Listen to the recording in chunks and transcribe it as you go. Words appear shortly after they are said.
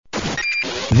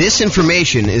This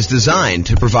information is designed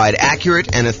to provide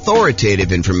accurate and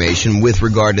authoritative information with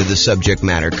regard to the subject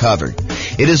matter covered.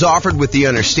 It is offered with the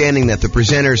understanding that the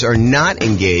presenters are not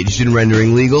engaged in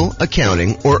rendering legal,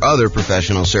 accounting, or other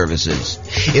professional services.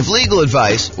 If legal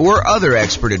advice or other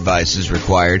expert advice is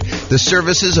required, the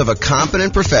services of a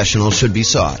competent professional should be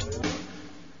sought.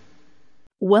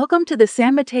 Welcome to the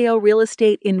San Mateo Real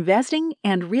Estate Investing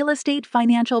and Real Estate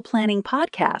Financial Planning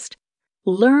Podcast.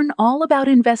 Learn all about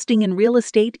investing in real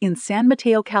estate in San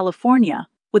Mateo, California,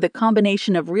 with a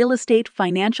combination of real estate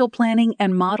financial planning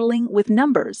and modeling with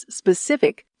numbers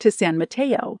specific to San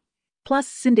Mateo, plus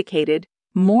syndicated,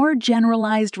 more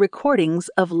generalized recordings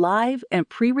of live and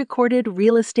pre-recorded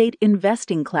real estate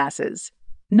investing classes,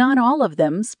 not all of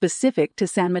them specific to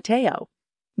San Mateo.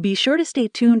 Be sure to stay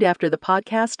tuned after the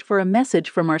podcast for a message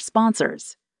from our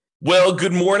sponsors. Well,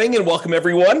 good morning and welcome,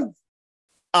 everyone.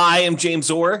 I am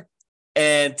James Orr.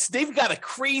 And today we've got a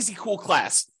crazy cool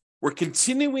class. We're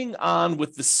continuing on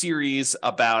with the series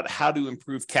about how to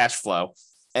improve cash flow.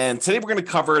 And today we're going to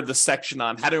cover the section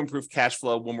on how to improve cash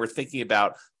flow when we're thinking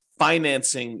about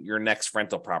financing your next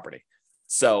rental property.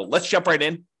 So let's jump right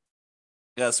in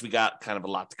because we got kind of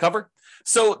a lot to cover.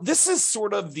 So this is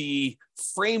sort of the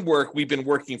framework we've been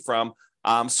working from.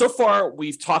 So far,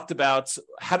 we've talked about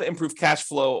how to improve cash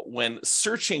flow when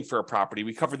searching for a property.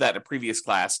 We covered that in a previous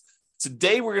class.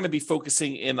 Today, we're going to be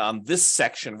focusing in on this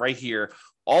section right here,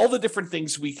 all the different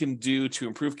things we can do to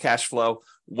improve cash flow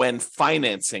when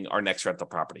financing our next rental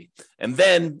property. And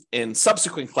then in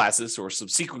subsequent classes or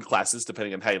subsequent classes,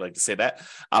 depending on how you like to say that,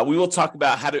 we will talk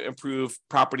about how to improve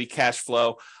property cash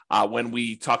flow when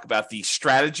we talk about the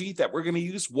strategy that we're going to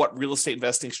use, what real estate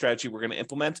investing strategy we're going to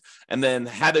implement, and then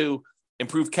how to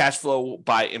improve cash flow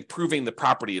by improving the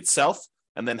property itself,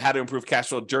 and then how to improve cash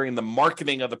flow during the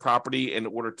marketing of the property in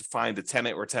order to find a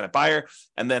tenant or a tenant buyer,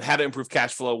 and then how to improve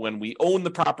cash flow when we own the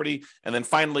property. And then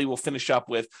finally, we'll finish up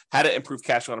with how to improve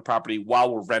cash flow on a property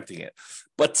while we're renting it.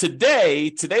 But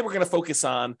today we're going to focus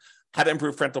on how to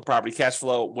improve rental property cash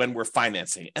flow when we're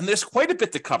financing. And there's quite a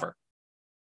bit to cover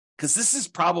because this is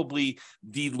probably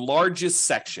the largest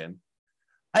section.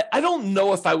 I don't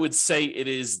know if I would say it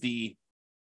is the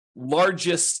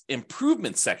largest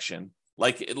improvement section,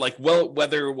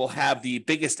 whether we'll have the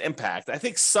biggest impact. I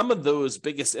think some of those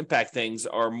biggest impact things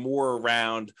are more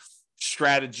around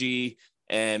strategy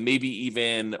and maybe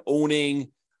even owning.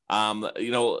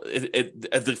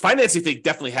 The financing thing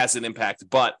definitely has an impact,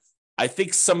 but I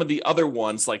think some of the other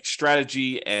ones like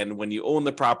strategy and when you own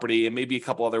the property and maybe a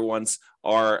couple other ones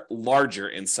are larger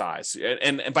in size.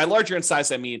 And by larger in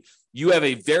size, I mean you have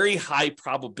a very high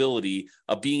probability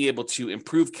of being able to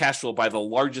improve cash flow by the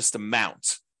largest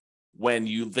amount when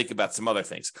you think about some other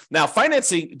things. Now,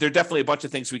 financing, there are definitely a bunch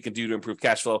of things we can do to improve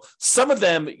cash flow. Some of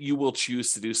them you will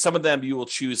choose to do. Some of them you will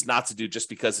choose not to do just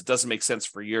because it doesn't make sense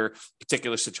for your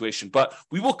particular situation. But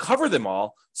we will cover them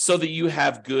all so that you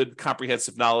have good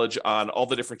comprehensive knowledge on all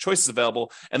the different choices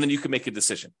available, and then you can make a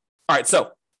decision. All right,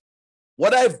 so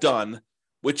what I've done,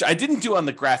 which I didn't do on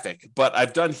the graphic, but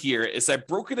I've done here, is I've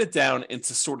broken it down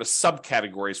into sort of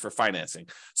subcategories for financing.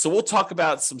 So we'll talk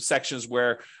about some sections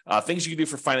where things you can do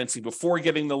for financing before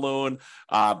getting the loan,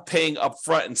 paying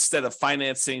upfront instead of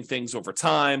financing things over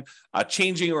time,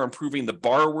 changing or improving the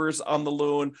borrowers on the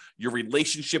loan, your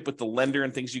relationship with the lender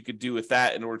and things you could do with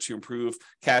that in order to improve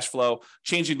cash flow,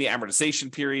 changing the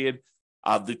amortization period,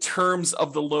 the terms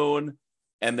of the loan,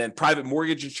 and then private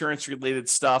mortgage insurance related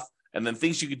stuff. And then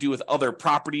things you could do with other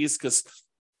properties because,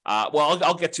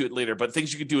 I'll get to it later, but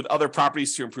things you could do with other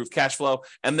properties to improve cash flow.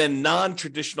 And then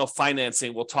non-traditional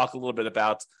financing, we'll talk a little bit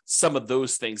about some of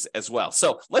those things as well.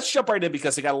 So let's jump right in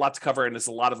because I got a lot to cover and there's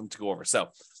a lot of them to go over. So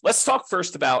let's talk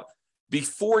first about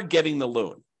before getting the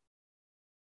loan.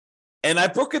 And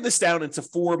I've broken this down into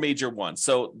four major ones.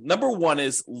 So number one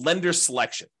is lender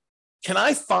selection. Can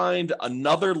I find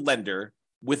another lender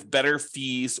with better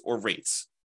fees or rates?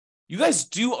 You guys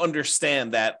do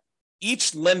understand that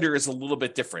each lender is a little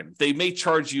bit different. They may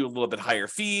charge you a little bit higher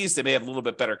fees. They may have a little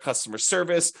bit better customer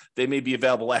service. They may be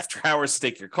available after hours to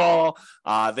take your call.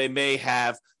 They may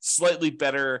have slightly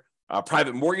better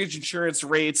private mortgage insurance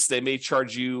rates. They may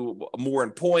charge you more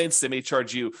in points. They may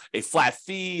charge you a flat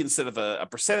fee instead of a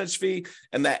percentage fee.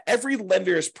 And that every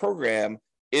lender's program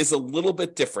is a little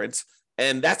bit different.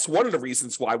 And that's one of the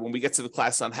reasons why when we get to the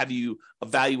class on how do you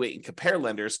evaluate and compare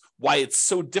lenders, why it's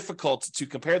so difficult to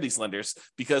compare these lenders,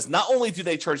 because not only do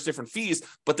they charge different fees,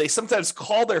 but they sometimes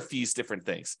call their fees different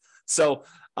things. So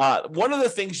one of the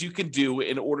things you can do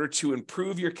in order to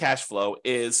improve your cash flow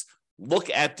is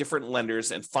look at different lenders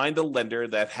and find a lender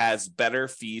that has better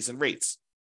fees and rates.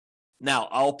 Now,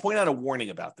 I'll point out a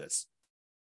warning about this.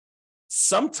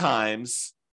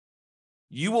 Sometimes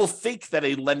you will think that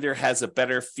a lender has a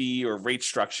better fee or rate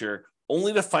structure,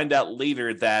 only to find out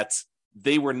later that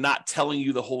they were not telling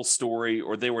you the whole story,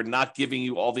 or they were not giving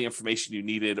you all the information you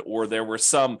needed, or there were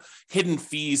some hidden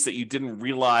fees that you didn't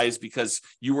realize because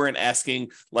you weren't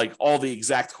asking like all the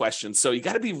exact questions. So you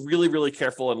got to be really, really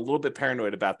careful and a little bit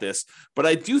paranoid about this. But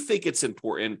I do think it's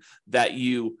important that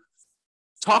you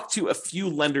talk to a few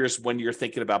lenders when you're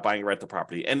thinking about buying a rental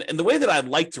property. And the way that I'd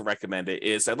like to recommend it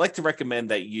is I'd like to recommend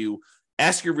that you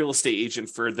ask your real estate agent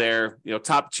for their,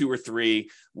 top 2 or 3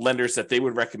 lenders that they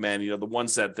would recommend, the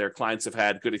ones that their clients have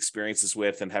had good experiences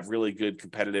with and have really good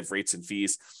competitive rates and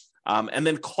fees. And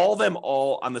then call them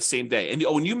all on the same day. And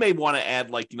you may want to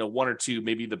add 1 or 2,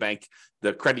 maybe the bank,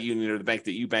 the credit union or the bank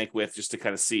that you bank with, just to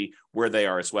kind of see where they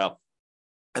are as well.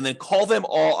 And then call them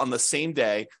all on the same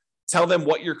day. Tell them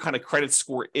what your kind of credit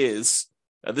score is.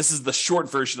 This is the short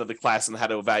version of the class on how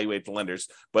to evaluate the lenders,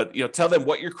 but tell them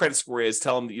what your credit score is.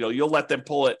 Tell them you'll let them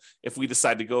pull it if we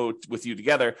decide to go with you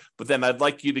together. But then I'd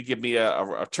like you to give me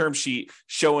a term sheet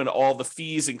showing all the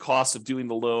fees and costs of doing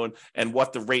the loan and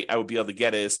what the rate I would be able to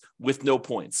get is with no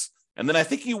points. And then I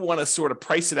think you want to sort of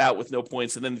price it out with no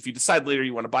points. And then if you decide later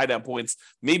you want to buy down points,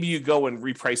 maybe you go and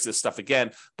reprice this stuff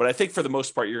again. But I think for the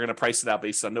most part, you're going to price it out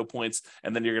based on no points,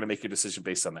 and then you're going to make your decision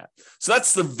based on that. So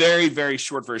that's the very, very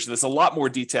short version. There's a lot more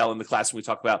detail in the class when we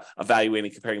talk about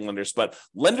evaluating, comparing lenders. But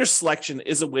lender selection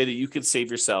is a way that you can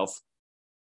save yourself,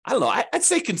 I don't know, I'd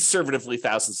say conservatively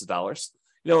thousands of dollars.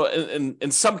 In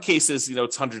some cases,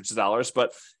 it's hundreds of dollars,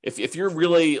 but if you're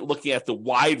really looking at the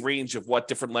wide range of what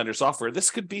different lenders offer, this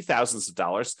could be thousands of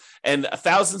dollars, and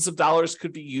thousands of dollars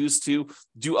could be used to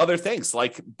do other things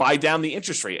like buy down the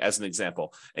interest rate as an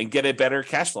example and get a better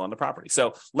cash flow on the property.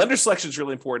 So lender selection is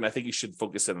really important. I think you should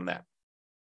focus in on that.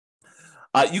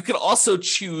 You can also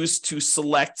choose to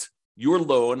select your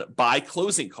loan by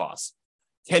closing costs.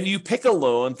 Can you pick a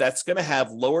loan that's going to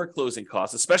have lower closing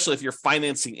costs, especially if you're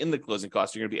financing in the closing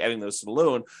costs, you're going to be adding those to the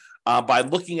loan by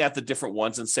looking at the different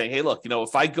ones and saying, hey, look,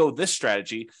 if I go this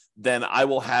strategy, then I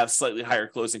will have slightly higher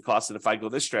closing costs than if I go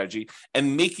this strategy,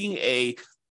 and making a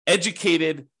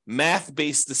educated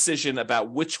math-based decision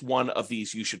about which one of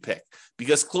these you should pick,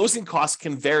 because closing costs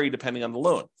can vary depending on the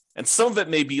loan. And some of it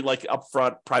may be like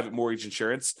upfront private mortgage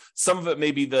insurance. Some of it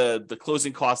may be the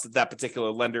closing costs that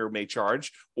particular lender may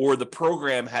charge, or the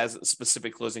program has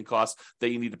specific closing costs that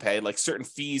you need to pay, like certain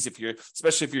fees,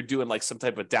 especially if you're doing like some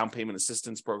type of down payment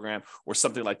assistance program or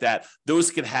something like that.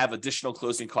 Those can have additional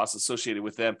closing costs associated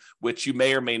with them, which you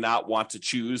may or may not want to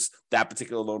choose that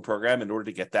particular loan program in order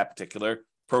to get that particular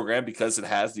program because it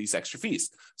has these extra fees.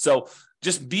 So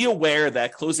just be aware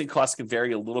that closing costs can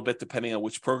vary a little bit depending on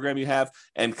which program you have,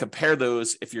 and compare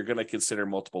those if you're going to consider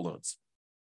multiple loans.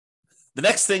 The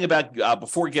next thing about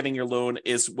before getting your loan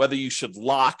is whether you should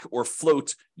lock or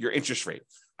float your interest rate.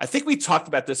 I think we talked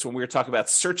about this when we were talking about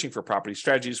searching for property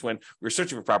strategies when we were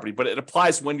searching for property, but it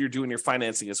applies when you're doing your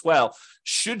financing as well.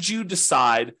 Should you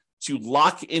decide to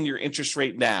lock in your interest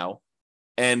rate now,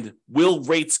 and will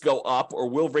rates go up or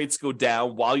will rates go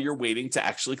down while you're waiting to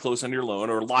actually close on your loan,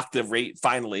 or lock the rate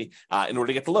finally in order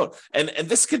to get the loan? And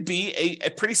this could be a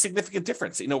pretty significant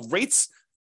difference.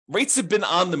 Rates have been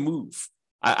on the move.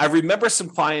 I remember some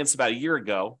clients about a year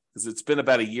ago, because it's been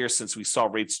about a year since we saw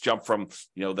rates jump from,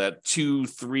 that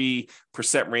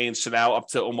 2-3% range to now up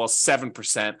to almost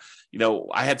 7%.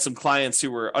 I had some clients who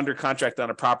were under contract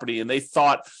on a property, and they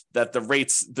thought that the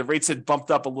rates had bumped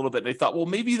up a little bit. And they thought, well,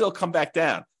 maybe they'll come back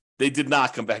down. They did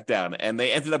not come back down, and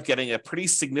they ended up getting a pretty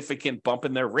significant bump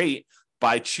in their rate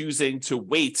by choosing to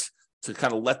wait to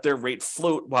kind of let their rate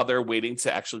float while they're waiting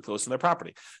to actually close on their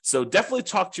property. So definitely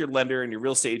talk to your lender and your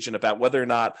real estate agent about whether or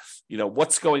not,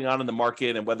 what's going on in the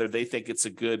market, and whether they think it's a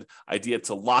good idea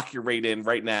to lock your rate in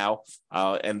right now.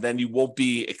 And then you won't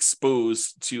be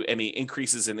exposed to any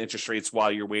increases in interest rates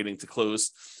while you're waiting to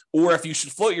close, or if you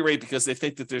should float your rate because they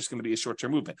think that there's going to be a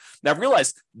short-term movement. Now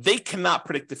realize they cannot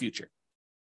predict the future.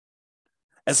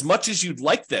 As much as you'd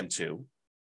like them to,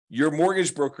 your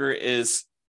mortgage broker is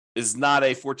not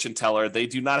a fortune teller. They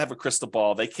do not have a crystal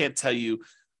ball. They can't tell you,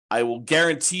 I will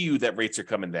guarantee you that rates are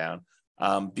coming down,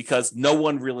 because no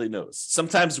one really knows.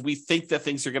 Sometimes we think that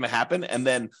things are going to happen, and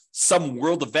then some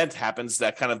world event happens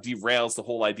that kind of derails the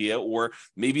whole idea, or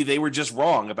maybe they were just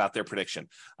wrong about their prediction.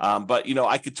 But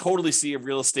I could totally see a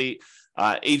real estate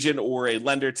agent or a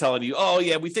lender telling you, oh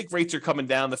yeah, we think rates are coming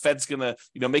down. The Fed's going to,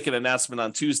 make an announcement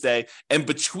on Tuesday. And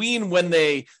between when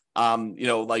they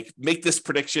like make this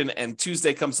prediction, and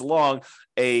Tuesday comes along,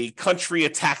 a country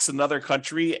attacks another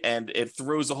country and it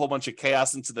throws a whole bunch of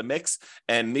chaos into the mix,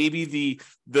 and maybe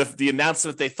the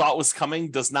announcement they thought was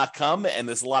coming does not come, and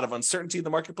there's a lot of uncertainty in the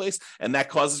marketplace, and that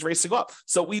causes rates to go up.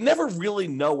 So we never really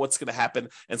know what's going to happen,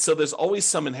 and so there's always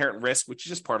some inherent risk, which is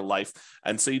just part of life,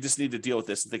 and so you just need to deal with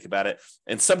this and think about it.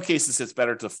 In some cases it's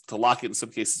better to lock it, in some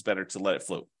cases it's better to let it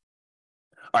float.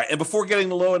 All right, and before getting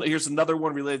the loan, here's another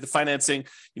one related to financing.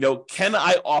 Can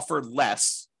I offer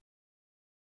less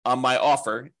on my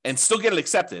offer and still get it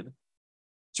accepted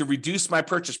to reduce my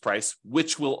purchase price,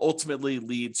 which will ultimately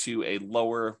lead to a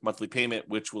lower monthly payment,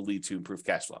 which will lead to improved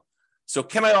cash flow? So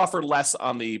can I offer less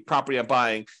on the property I'm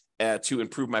buying to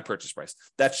improve my purchase price?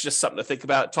 That's just something to think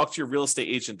about. Talk to your real estate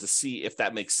agent to see if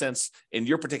that makes sense in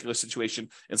your particular situation.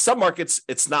 In some markets,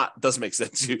 doesn't make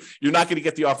sense. You're not going to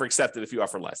get the offer accepted if you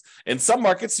offer less. In some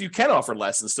markets, you can offer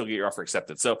less and still get your offer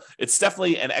accepted. So it's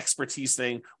definitely an expertise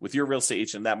thing with your real estate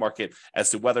agent in that market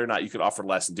as to whether or not you could offer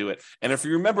less and do it. And if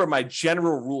you remember my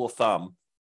general rule of thumb,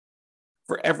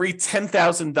 for every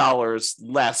 $10,000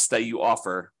 less that you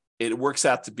offer, it works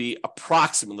out to be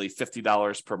approximately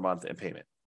 $50 per month in payment.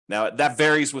 Now, that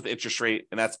varies with interest rate,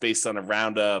 and that's based on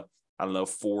around 4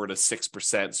 to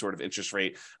 6% sort of interest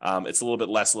rate. It's a little bit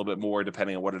less, a little bit more,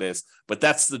 depending on what it is. But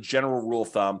that's the general rule of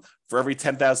thumb. For every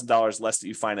 $10,000 less that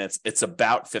you finance, it's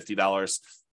about $50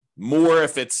 more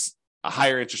if it's a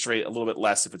higher interest rate, a little bit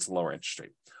less if it's a lower interest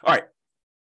rate. All right.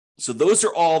 So those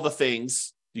are all the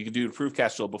things you can do to improve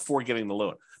cash flow before getting the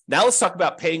loan. Now let's talk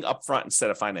about paying upfront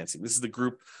instead of financing. This is the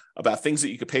group about things that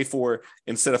you could pay for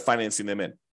instead of financing them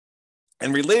in.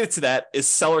 And related to that is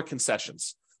seller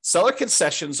concessions. Seller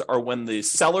concessions are when the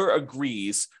seller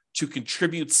agrees to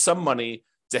contribute some money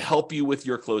to help you with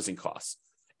your closing costs.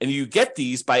 And you get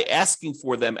these by asking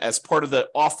for them as part of the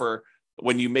offer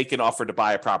when you make an offer to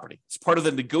buy a property. It's part of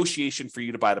the negotiation for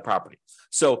you to buy the property.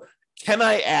 So can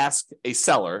I ask a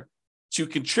seller to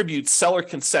contribute seller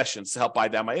concessions to help buy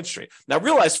down my interest rate? Now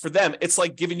realize for them, it's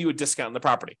like giving you a discount on the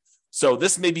property. So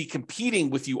this may be competing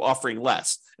with you offering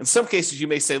less. In some cases, you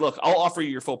may say, look, I'll offer you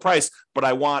your full price, but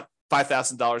I want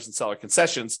 $5,000 in seller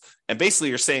concessions. And basically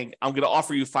you're saying, I'm going to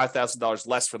offer you $5,000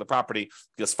 less for the property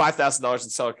because $5,000 in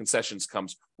seller concessions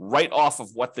comes right off of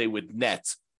what they would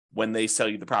net when they sell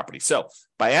you the property. So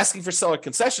by asking for seller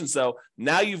concessions, though,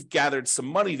 now you've gathered some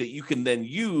money that you can then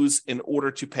use in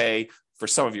order to pay for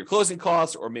some of your closing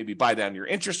costs, or maybe buy down your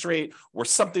interest rate or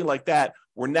something like that,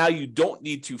 where now you don't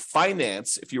need to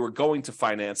finance if you were going to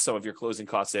finance some of your closing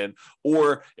costs in,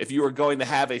 or if you were going to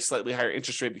have a slightly higher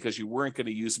interest rate because you weren't going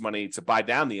to use money to buy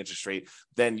down the interest rate,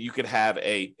 then you could have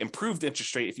a improved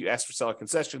interest rate if you ask for seller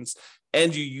concessions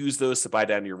and you use those to buy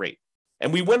down your rate.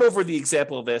 And we went over the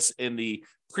example of this in the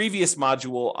previous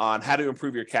module on how to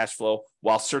improve your cash flow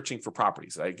while searching for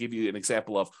properties. I give you an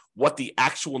example of what the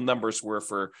actual numbers were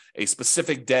for a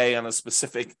specific day on a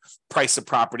specific price of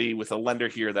property with a lender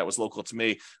here that was local to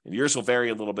me. And yours will vary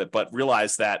a little bit, but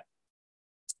realize that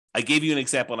I gave you an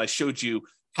example and I showed you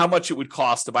how much it would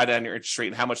cost to buy down your interest rate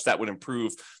and how much that would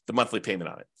improve the monthly payment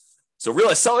on it. So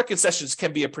realize seller concessions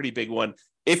can be a pretty big one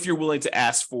if you're willing to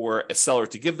ask for a seller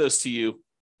to give those to you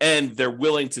and they're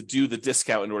willing to do the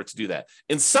discount in order to do that.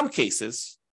 In some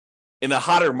cases, in a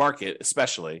hotter market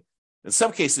especially, in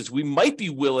some cases, we might be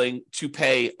willing to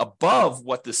pay above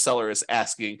what the seller is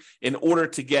asking in order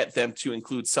to get them to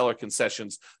include seller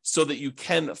concessions so that you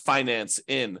can finance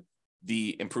in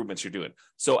the improvements you're doing.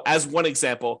 So as one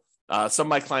example, some of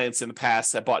my clients in the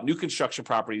past have bought new construction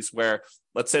properties where,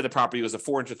 let's say the property was a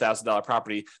 $400,000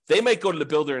 property. They might go to the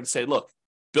builder and say, look,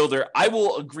 builder, I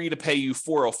will agree to pay you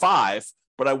 $405,000,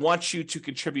 but I want you to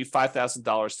contribute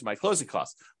 $5,000 to my closing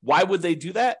costs. Why would they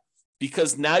do that?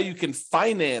 Because now you can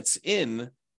finance in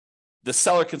the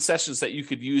seller concessions that you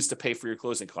could use to pay for your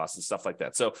closing costs and stuff like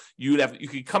that. So you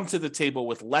could come to the table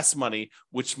with less money,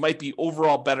 which might be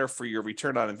overall better for your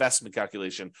return on investment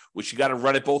calculation, which you got to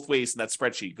run it both ways in that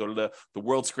spreadsheet. Go to the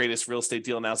world's greatest real estate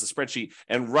deal analysis spreadsheet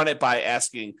and run it by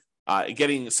asking,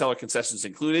 getting seller concessions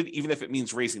included, even if it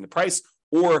means raising the price,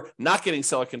 or not getting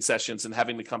seller concessions and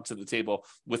having to come to the table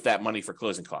with that money for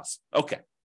closing costs. Okay.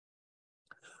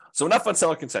 So enough on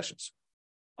seller concessions.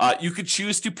 You could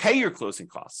choose to pay your closing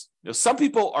costs. Some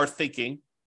people are thinking,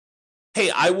 hey,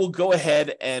 I will go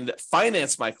ahead and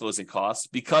finance my closing costs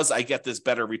because I get this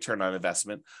better return on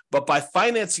investment. But by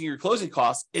financing your closing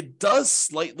costs, it does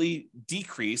slightly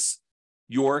decrease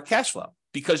your cash flow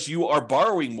because you are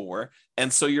borrowing more.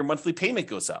 And so your monthly payment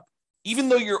goes up. Even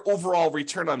though your overall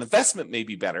return on investment may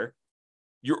be better,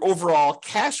 your overall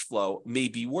cash flow may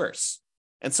be worse.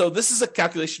 And so this is a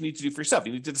calculation you need to do for yourself.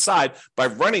 You need to decide by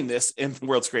running this in the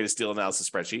world's greatest deal analysis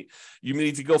spreadsheet. You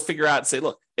need to go figure out and say,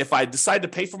 look, if I decide to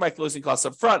pay for my closing costs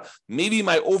up front, maybe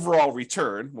my overall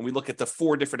return, when we look at the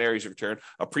 4 different areas of return,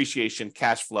 appreciation,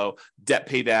 cash flow, debt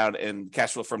pay down, and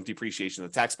cash flow from depreciation, the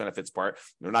tax benefits part.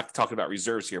 We're not talking about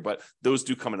reserves here, but those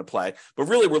do come into play. But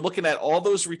really, we're looking at all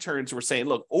those returns. We're saying,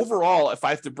 look, overall, if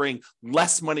I have to bring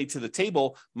less money to the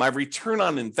table, my return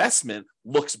on investment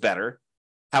looks better.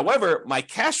 However, my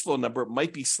cash flow number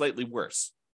might be slightly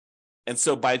worse. And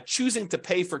so by choosing to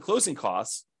pay for closing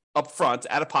costs up front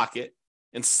out of pocket,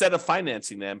 instead of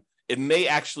financing them, it may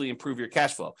actually improve your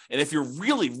cash flow. And if you're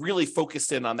really, really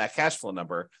focused in on that cash flow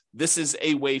number, this is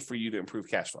a way for you to improve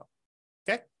cash flow.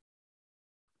 Okay?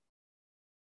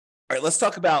 All right, let's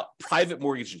talk about private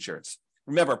mortgage insurance.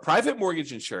 Remember, private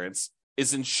mortgage insurance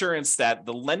is insurance that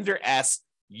the lender asks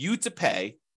you to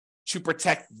pay to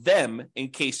protect them in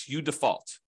case you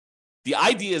default. The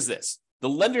idea is this. The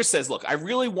lender says, look, I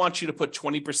really want you to put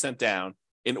 20% down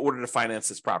in order to finance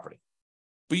this property.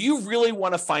 But you really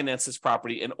want to finance this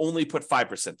property and only put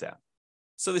 5% down.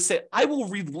 So they say, I will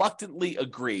reluctantly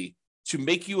agree to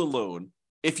make you a loan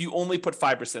if you only put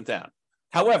 5% down.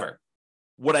 However,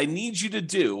 what I need you to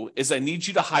do is I need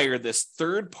you to hire this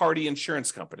third-party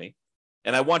insurance company,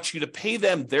 and I want you to pay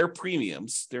them their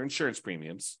premiums, their insurance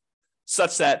premiums,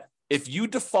 such that if you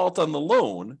default on the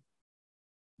loan,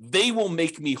 they will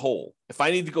make me whole. If I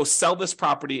need to go sell this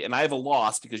property and I have a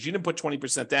loss because you didn't put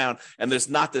 20% down and there's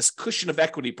not this cushion of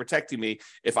equity protecting me,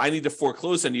 if I need to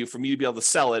foreclose on you for me to be able to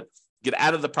sell it, get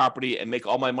out of the property and make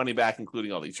all my money back,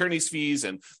 including all the attorney's fees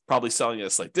and probably selling at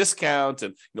a slight discount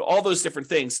and all those different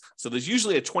things. So there's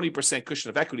usually a 20%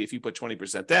 cushion of equity if you put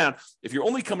 20% down. If you're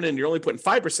only coming in, you're only putting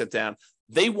 5% down,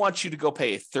 they want you to go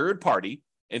pay a third-party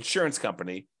insurance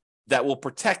company that will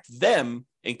protect them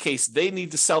in case they need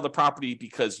to sell the property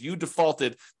because you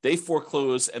defaulted, they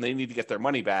foreclose, and they need to get their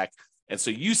money back. And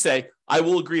so you say, I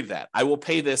will agree to that. I will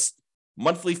pay this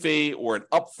monthly fee or an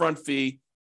upfront fee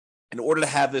in order to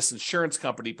have this insurance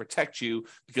company protect you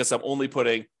because I'm only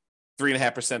putting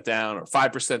 3.5% down or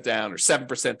 5% down or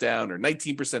 7% down or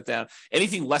 19% down.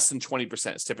 Anything less than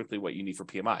 20% is typically what you need for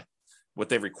PMI, what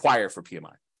they require for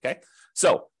PMI. Okay.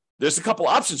 So there's a couple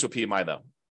options with PMI though.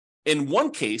 In one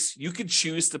case, you could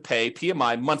choose to pay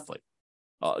PMI monthly.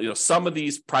 Some of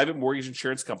these private mortgage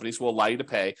insurance companies will allow you to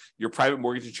pay your private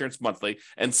mortgage insurance monthly,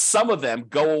 and some of them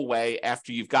go away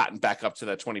after you've gotten back up to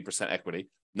that 20% equity.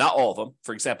 Not all of them.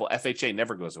 For example, FHA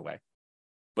never goes away.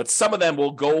 But some of them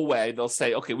will go away. They'll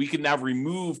say, okay, we can now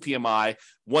remove PMI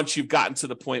once you've gotten to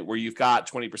the point where you've got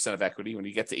 20% of equity, when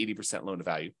you get to 80% loan to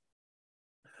value.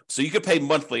 So you could pay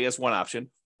monthly as one option.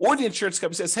 Or the insurance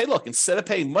company says, hey, look, instead of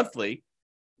paying monthly,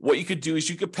 what you could do is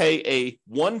you could pay a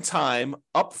one-time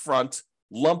upfront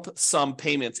lump sum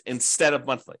payment instead of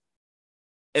monthly.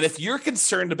 And if you're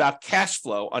concerned about cash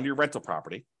flow on your rental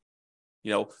property,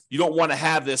 you don't want to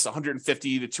have this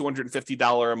 $150 to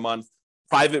 $250 a month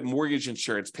private mortgage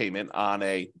insurance payment on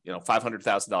a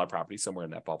 $500,000 property, somewhere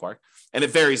in that ballpark. And it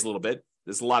varies a little bit.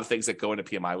 There's a lot of things that go into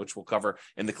PMI, which we'll cover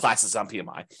in the classes on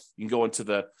PMI. You can go into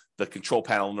the control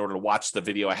panel in order to watch the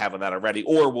video I have on that already,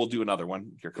 or we'll do another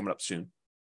one here coming up soon.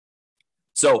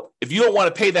 So if you don't want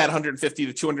to pay that $150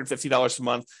 to $250 a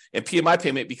month in PMI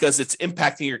payment because it's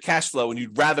impacting your cash flow and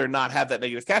you'd rather not have that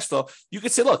negative cash flow, you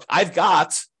could say, look, I've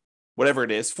got whatever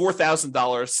it is,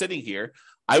 $4,000 sitting here.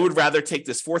 I would rather take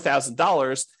this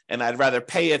 $4,000 and I'd rather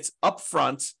pay it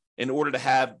upfront in order to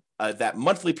have that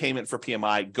monthly payment for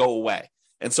PMI go away.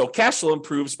 And so cash flow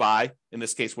improves by, in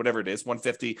this case, whatever it is,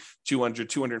 $150, $200,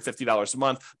 $250 a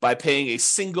month by paying a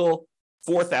single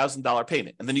 $4,000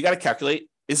 payment. And then you got to calculate,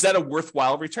 is that a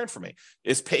worthwhile return for me?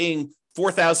 Is paying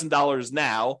 $4,000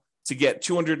 now to get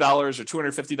 $200 or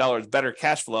 $250 better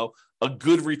cash flow a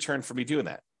good return for me doing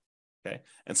that? Okay.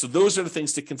 And so those are the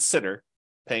things to consider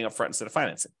paying upfront instead of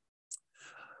financing.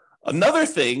 Another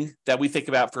thing that we think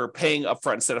about for paying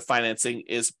upfront instead of financing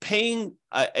is paying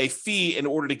a fee in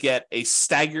order to get a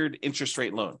staggered interest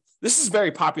rate loan. This is very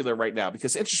popular right now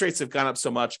because interest rates have gone up so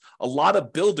much. A lot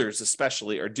of builders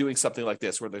especially are doing something like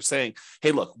this where they're saying,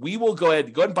 hey, look, we will go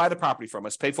ahead and buy the property from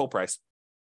us, pay full price,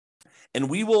 and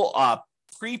we will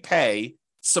prepay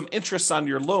some interest on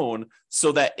your loan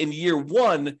so that in year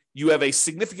one, you have a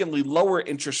significantly lower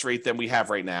interest rate than we have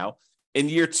right now. In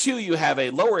year two, you have a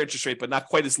lower interest rate, but not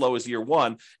quite as low as year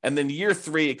one. And then year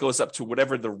three, it goes up to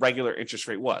whatever the regular interest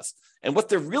rate was. And what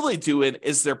they're really doing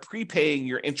is they're prepaying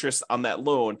your interest on that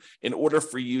loan in order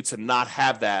for you to not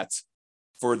have that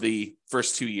for the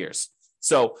first 2 years.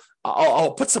 So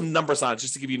I'll put some numbers on it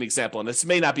just to give you an example. And this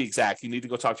may not be exact. You need to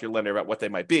go talk to your lender about what they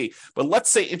might be. But let's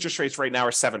say interest rates right now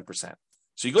are 7%.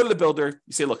 So you go to the builder,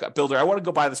 you say, look, builder, I want to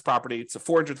go buy this property. It's a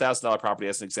 $400,000 property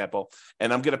as an example,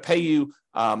 and I'm going to pay you,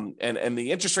 and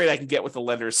the interest rate I can get with the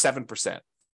lender is 7%.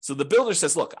 So the builder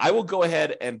says, look, I will go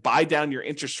ahead and buy down your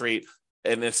interest rate,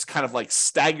 and it's kind of like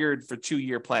staggered for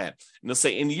 2-year plan. And they'll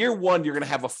say in year 1, you're going to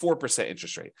have a 4%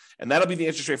 interest rate, and that'll be the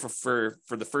interest rate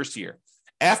for the first year.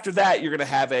 After that, you're going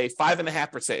to have a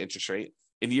 5.5% interest rate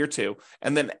in year 2.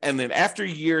 And then after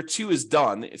year 2 is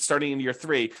done, starting in year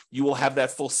 3, you will have that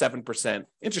full 7%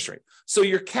 interest rate. So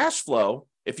your cash flow,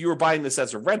 if you were buying this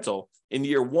as a rental in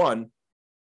year 1,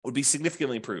 would be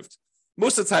significantly improved.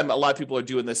 Most of the time, a lot of people are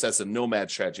doing this as a nomad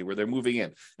strategy where they're moving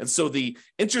in. And so the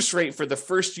interest rate for the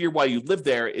first year while you live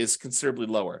there is considerably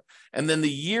lower. And then the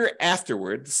year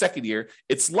afterward, the second year,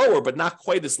 it's lower, but not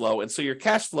quite as low. And so your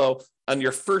cash flow on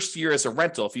your first year as a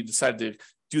rental, if you decide to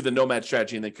do the nomad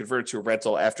strategy and then convert it to a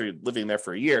rental after living there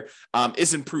for a year,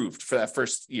 is improved for that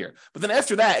first year. But then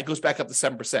after that, it goes back up to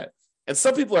 7%. And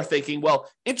some people are thinking, well,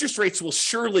 interest rates will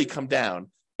surely come down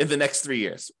in the next 3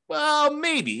 years. Well,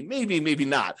 maybe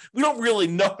not. We don't really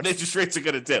know what interest rates are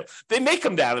going to do. They may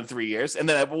come down in 3 years, and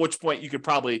then at which point you could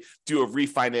probably do a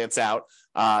refinance out,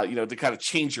 to kind of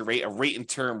change your rate, a rate and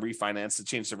term refinance to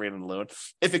change the rate on the loan,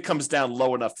 if it comes down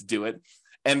low enough to do it.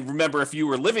 And remember, if you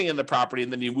were living in the property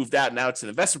and then you moved out and now it's an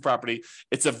investment property,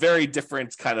 it's a very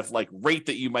different kind of like rate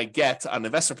that you might get on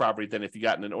investment property than if you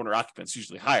got in an owner occupant. It's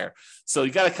usually higher. So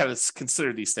you got to kind of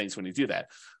consider these things when you do that.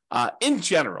 In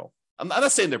general, I'm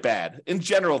not saying they're bad. In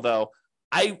general, though,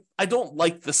 I don't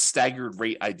like the staggered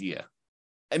rate idea.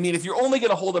 I mean, if you're only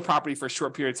going to hold a property for a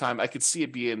short period of time, I could see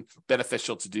it being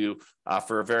beneficial to do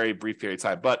for a very brief period of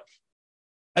time. But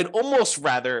I'd almost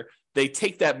rather they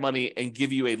take that money and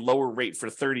give you a lower rate for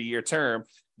a 30-year term.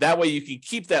 That way you can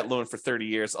keep that loan for 30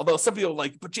 years. Although some people are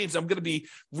like, but James, I'm going to be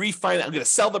refinance. I'm going to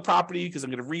sell the property because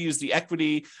I'm going to reuse the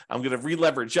equity. I'm going to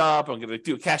re-leverage up. I'm going to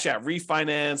do a cash out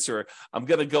refinance, or I'm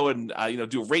going to go and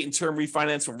do a rate and term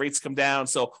refinance when rates come down.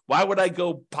 So why would I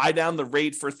go buy down the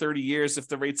rate for 30 years if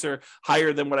the rates are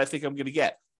higher than what I think I'm going to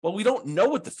get? Well, we don't know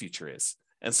what the future is.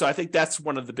 And so I think that's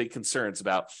one of the big concerns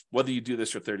about whether you do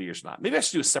this for 30 years or not. Maybe I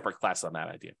should do a separate class on that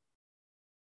idea.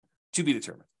 To be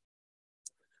determined.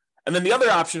 And then the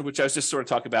other option, which I was just sort of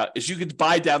talking about, is you could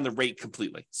buy down the rate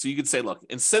completely. So you could say, look,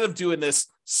 instead of doing this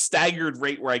staggered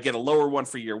rate where I get a lower one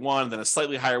for year 1, then a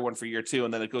slightly higher one for year 2,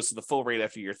 and then it goes to the full rate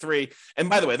after year 3. And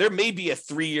by the way, there may be a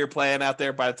 3-year plan out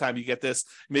there by the time you get this.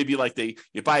 Maybe like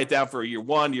you buy it down for year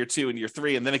 1, year 2, and year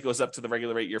 3, and then it goes up to the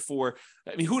regular rate year 4.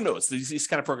 I mean, who knows? These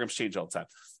kind of programs change all the time.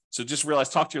 So just realize,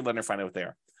 talk to your lender, find out what they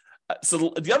are.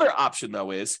 So the other option,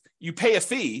 though, is you pay a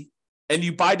fee and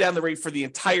you buy down the rate for the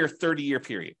entire 30-year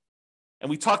period. And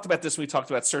we talked about this when we talked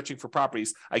about searching for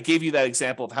properties. I gave you that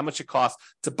example of how much it costs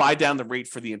to buy down the rate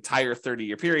for the entire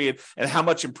 30-year period and how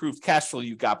much improved cash flow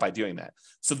you got by doing that.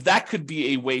 So that could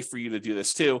be a way for you to do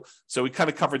this too. So we kind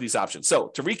of covered these options. So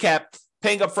to recap,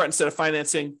 paying upfront instead of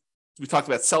financing. We talked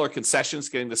about seller concessions,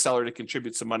 getting the seller to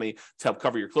contribute some money to help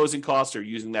cover your closing costs or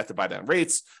using that to buy down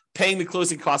rates. Paying the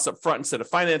closing costs up front instead of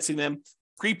financing them.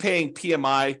 Prepaying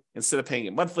PMI instead of paying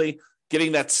it monthly.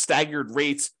 Getting that staggered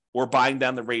rate or buying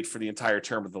down the rate for the entire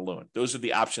term of the loan. Those are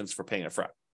the options for paying upfront.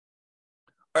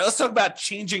 All right, let's talk about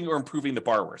changing or improving the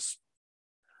borrowers.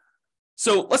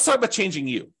 So let's talk about changing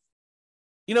you.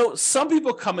 Some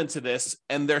people come into this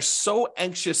and they're so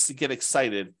anxious to get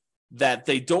excited that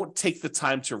they don't take the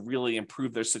time to really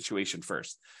improve their situation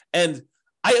first. And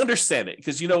I understand it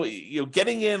because,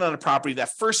 getting in on a property,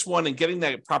 that first one, and getting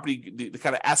that property, the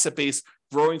kind of asset base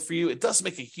growing for you, it does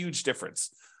make a huge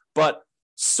difference. But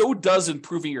so does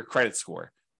improving your credit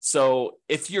score. So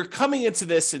if you're coming into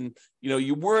this and,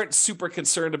 you weren't super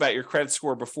concerned about your credit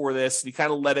score before this, and you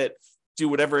kind of let it do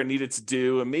whatever it needed to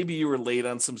do, and maybe you were late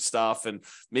on some stuff, and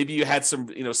maybe you had some,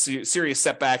 serious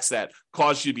setbacks that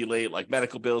caused you to be late, like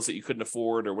medical bills that you couldn't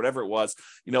afford or whatever it was,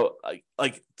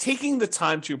 like taking the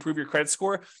time to improve your credit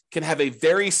score can have a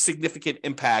very significant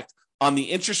impact on the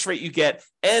interest rate you get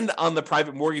and on the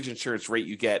private mortgage insurance rate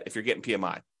you get if you're getting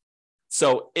PMI.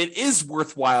 So it is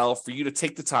worthwhile for you to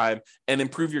take the time and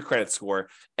improve your credit score.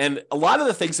 And a lot of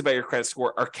the things about your credit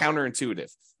score are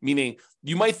counterintuitive, meaning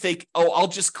you might think, oh, I'll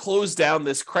just close down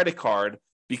this credit card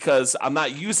because I'm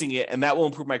not using it and that will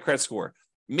improve my credit score.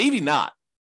 Maybe not.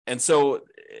 And so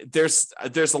there's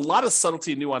a lot of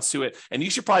subtlety and nuance to it. And you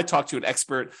should probably talk to an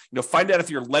expert, find out if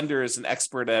your lender is an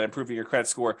expert at improving your credit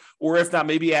score, or if not,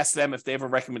 maybe ask them if they have a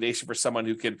recommendation for someone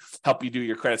who can help you do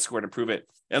your credit score and improve it.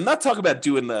 And I'm not talking about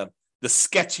doing the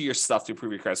sketchier stuff to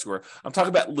improve your credit score. I'm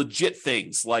talking about legit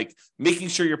things like making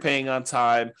sure you're paying on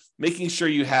time, making sure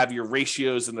you have your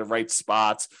ratios in the right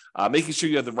spots, making sure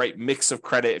you have the right mix of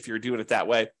credit if you're doing it that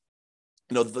way.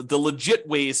 the legit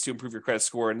ways to improve your credit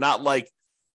score, not like,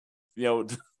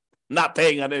 not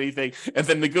paying on anything and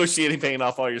then negotiating paying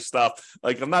off all your stuff.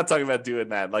 Like, I'm not talking about doing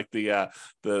that, like the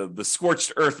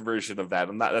scorched earth version of that.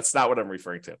 That's not what I'm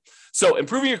referring to. So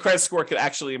improving your credit score could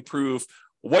actually improve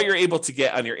what you're able to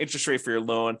get on your interest rate for your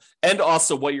loan, and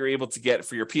also what you're able to get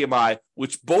for your PMI,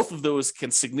 which both of those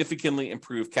can significantly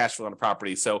improve cash flow on a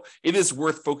property. So it is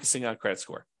worth focusing on credit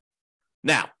score.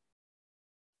 Now,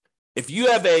 if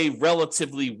you have a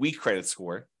relatively weak credit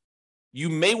score, you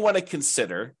may want to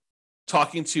consider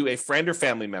talking to a friend or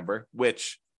family member,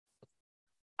 which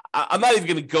I'm not even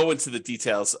going to go into the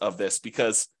details of this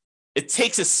because it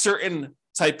takes a certain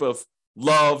type of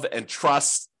love and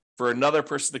trust for another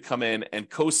person to come in and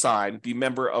co-sign, be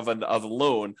member of a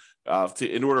loan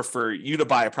in order for you to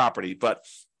buy a property. But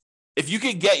if you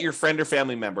can get your friend or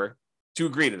family member to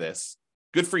agree to this,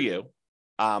 good for you.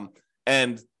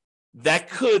 And that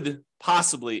could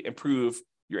possibly improve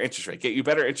your interest rate, get you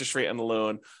better interest rate on the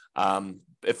loan.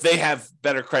 If they have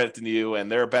better credit than you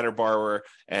and they're a better borrower,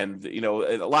 and in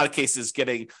a lot of cases,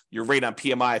 getting your rate on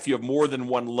PMI, if you have more than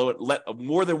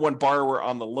one borrower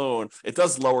on the loan, it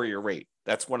does lower your rate.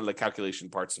 That's one of the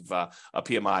calculation parts of a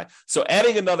PMI. So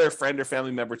adding another friend or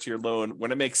family member to your loan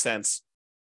when it makes sense,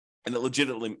 and it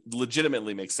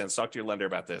legitimately makes sense, talk to your lender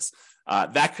about this.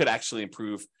 That could actually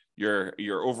improve your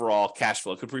overall cash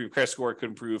flow. It could improve your credit score. It could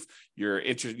improve your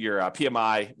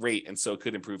PMI rate, and so it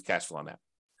could improve cash flow on that.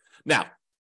 Now,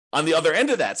 on the other end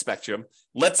of that spectrum,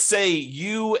 let's say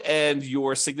you and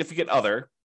your significant other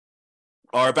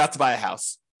are about to buy a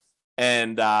house,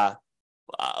 and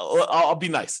I'll be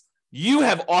nice. You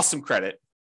have awesome credit.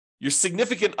 Your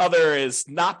significant other has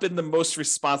not been the most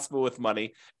responsible with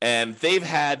money, and they've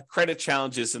had credit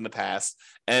challenges in the past,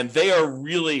 and they are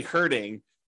really hurting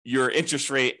your interest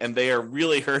rate, and they are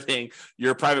really hurting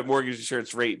your private mortgage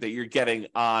insurance rate that you're getting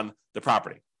on the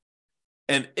property.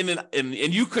 And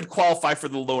you could qualify for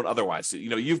the loan otherwise.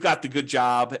 You've got the good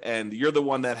job, and you're the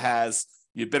one that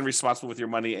you've been responsible with your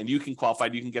money, and you can qualify.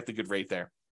 You can get the good rate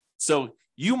there. So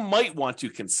you might want to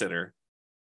consider,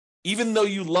 even though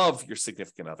you love your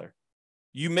significant other,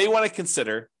 you may want to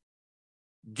consider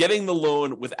getting the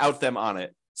loan without them on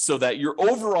it, so that your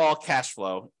overall cash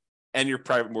flow and your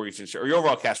private mortgage insurance, or your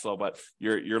overall cash flow, but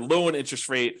your loan interest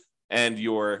rate and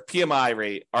your PMI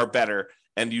rate are better,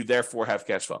 and you therefore have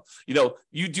cash flow.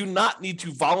 You do not need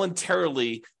to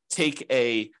voluntarily take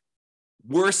a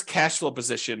worse cash flow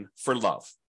position for love.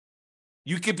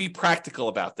 You could be practical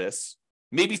about this.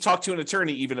 Maybe talk to an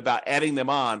attorney even about adding them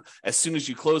on as soon as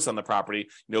you close on the property,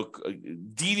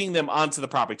 deeding them onto the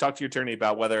property. Talk to your attorney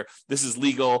about whether this is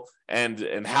legal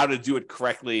and how to do it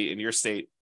correctly in your state.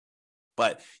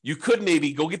 But you could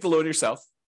maybe go get the loan yourself,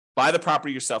 buy the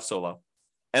property yourself solo,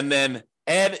 and then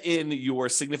add in your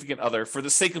significant other for the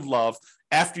sake of love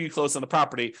after you close on the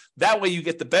property. That way you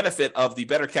get the benefit of the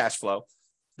better cash flow,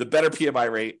 the better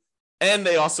PMI rate, and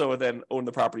they also then own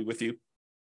the property with you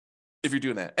if you're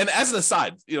doing that. And as an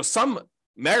aside, some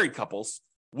married couples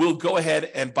will go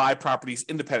ahead and buy properties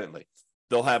independently.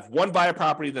 They'll have one buy a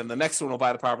property, then the next one will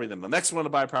buy the property, then the next one will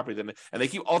buy a property, and they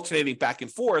keep alternating back and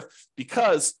forth,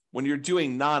 because when you're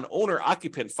doing non-owner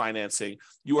occupant financing,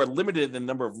 you are limited in the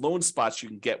number of loan spots you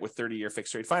can get with 30-year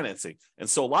fixed rate financing. And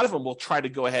so a lot of them will try to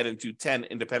go ahead and do 10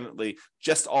 independently,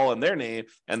 just all in their name,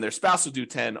 and their spouse will do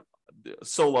 10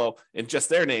 solo in just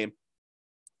their name.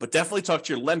 But definitely talk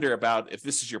to your lender about if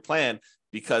this is your plan,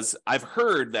 because I've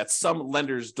heard that some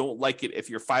lenders don't like it if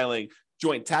you're filing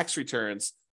joint tax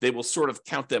returns. They will sort of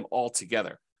count them all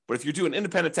together. But if you're doing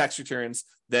independent tax returns,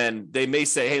 then they may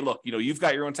say, hey, look, you've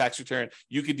got your own tax return.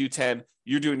 You could do 10.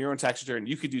 You're doing your own tax return.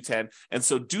 You could do 10. And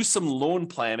so do some loan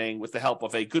planning with the help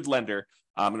of a good lender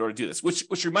in order to do this,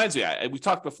 which reminds me, we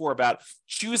talked before about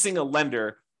choosing a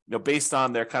lender based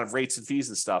on their kind of rates and fees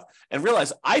and stuff, and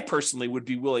realize I personally would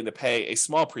be willing to pay a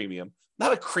small premium,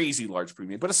 not a crazy large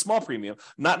premium, but a small premium,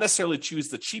 not necessarily choose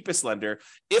the cheapest lender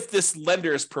if this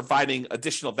lender is providing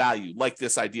additional value, like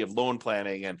this idea of loan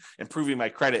planning and improving my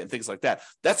credit and things like that.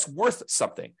 That's worth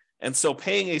something. And so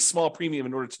paying a small premium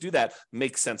in order to do that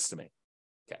makes sense to me.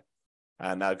 Okay.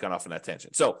 Now I've gone off on that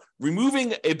tangent. So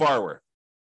removing a borrower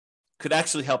could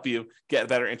actually help you get a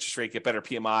better interest rate, get better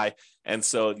PMI. And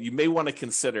so you may want to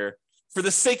consider, for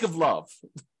the sake of love,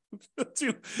 for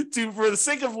the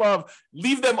sake of love,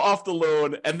 leave them off the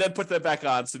loan and then put them back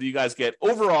on, so that you guys get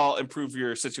overall improve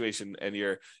your situation and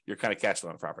your kind of cash flow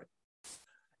on the property.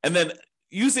 And then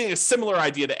using a similar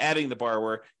idea to adding the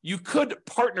borrower, you could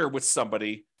partner with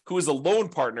somebody who is a loan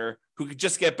partner who could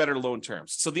just get better loan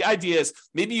terms. So the idea is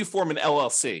maybe you form an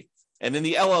LLC, And in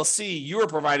the LLC, you are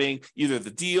providing either the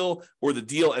deal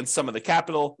and some of the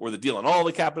capital or the deal and all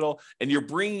the capital. And you're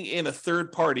bringing in a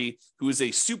third party who is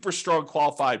a super strong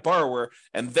qualified borrower.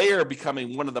 And they are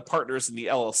becoming one of the partners in the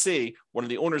LLC, one of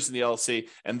the owners in the LLC.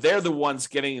 And they're the ones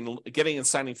getting and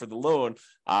signing for the loan.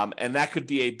 And that could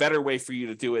be a better way for you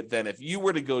to do it than if you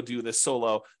were to go do this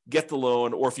solo, get the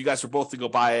loan, or if you guys were both to go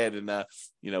buy it and,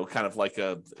 kind of like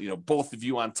both of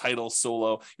you on title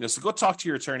solo, so go talk to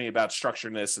your attorney about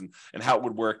structuring this and how it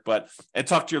would work, and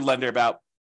talk to your lender about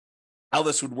how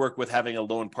this would work with having a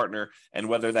loan partner and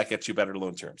whether that gets you better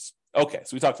loan terms. Okay,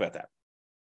 so we talked about that.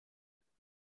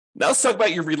 Now let's talk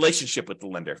about your relationship with the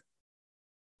lender.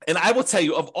 And I will tell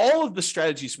you, of all of the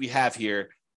strategies we have here,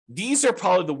 these are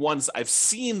probably the ones I've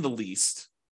seen the least,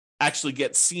 actually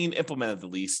get seen implemented the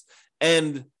least,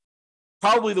 and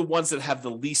probably the ones that have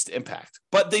the least impact.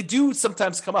 But they do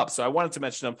sometimes come up, so I wanted to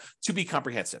mention them to be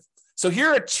comprehensive. So here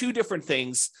are two different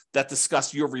things that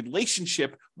discuss your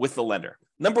relationship with the lender.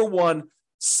 Number one,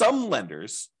 some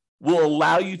lenders will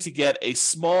allow you to get a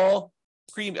small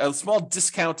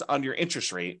discount on your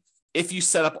interest rate if you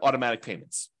set up automatic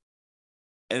payments.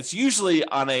 And it's usually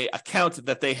on an account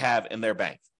that they have in their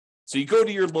bank. So you go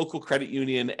to your local credit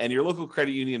union, and your local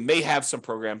credit union may have some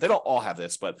program. They don't all have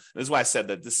this, but this is why I said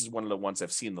that this is one of the ones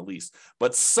I've seen the least.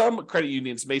 But some credit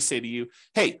unions may say to you,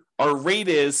 hey, our rate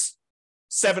is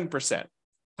 7%.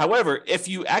 However, if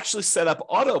you actually set up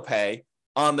auto pay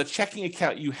on the checking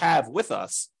account you have with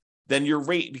us, then your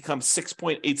rate becomes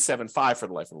 6.875 for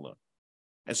the life of the loan.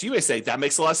 And so you may say, that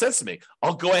makes a lot of sense to me.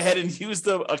 I'll go ahead and use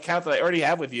the account that I already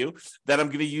have with you that I'm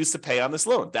going to use to pay on this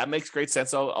loan. That makes great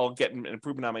sense. I'll get an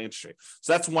improvement on my interest rate.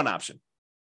 So that's one option.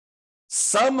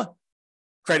 Some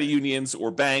credit unions or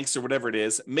banks or whatever it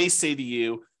is may say to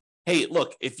you, hey,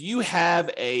 look, if you have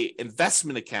a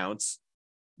investment account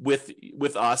with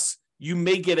us, you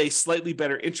may get a slightly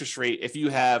better interest rate if you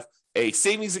have a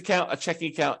savings account, a checking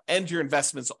account, and your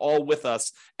investments all with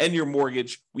us and your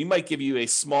mortgage. We might give you a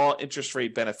small interest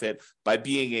rate benefit by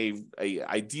being a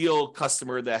ideal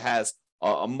customer that has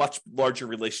a much larger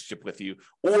relationship with you.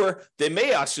 Or they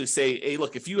may actually say, hey,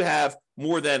 look, if you have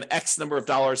more than X number of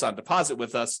dollars on deposit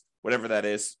with us, whatever that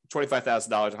is,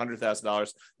 $25,000,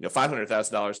 $100,000,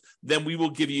 $500,000, then we will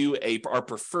give you our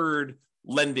preferred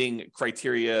lending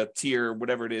criteria, tier,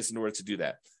 whatever it is, in order to do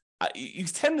that. You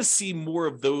tend to see more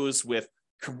of those with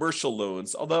commercial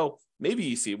loans, although maybe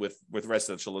you see it with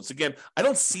residential loans. Again, I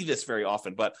don't see this very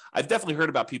often, but I've definitely heard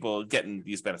about people getting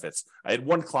these benefits. I had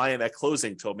one client at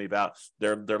closing told me about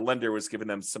their lender was giving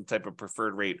them some type of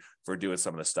preferred rate for doing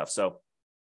some of this stuff. So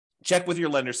check with your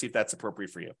lender, see if that's appropriate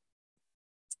for you.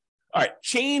 All right,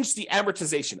 change the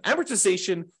amortization.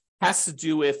 Amortization has to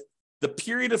do with the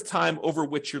period of time over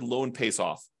which your loan pays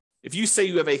off. If you say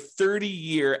you have a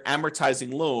 30-year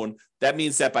amortizing loan, that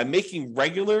means that by making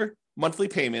regular monthly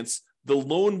payments, the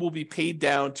loan will be paid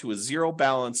down to a zero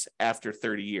balance after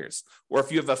 30 years. Or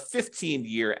if you have a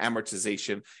 15-year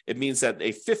amortization, it means that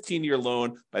a 15-year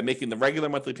loan, by making the regular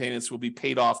monthly payments, will be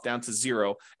paid off down to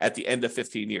zero at the end of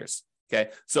 15 years.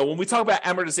 Okay, so when we talk about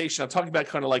amortization, I'm talking about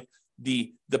kind of like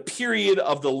the period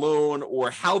of the loan or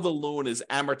how the loan is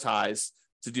amortized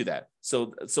to do that.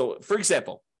 So for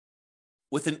example,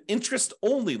 with an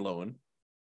interest-only loan,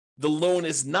 the loan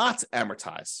is not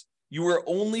amortized. You are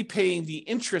only paying the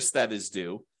interest that is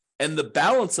due, and the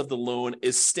balance of the loan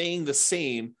is staying the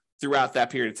same throughout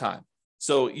that period of time.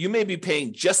 So you may be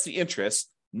paying just the interest,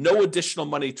 no additional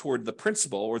money toward the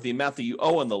principal or the amount that you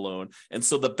owe on the loan, and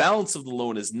so the balance of the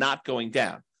loan is not going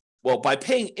down. Well, by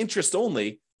paying interest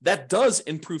only, that does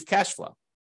improve cash flow.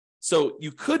 So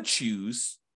you could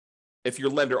choose, if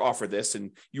your lender offered this and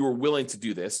you were willing to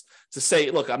do this, to say,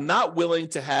 look, I'm not willing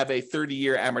to have a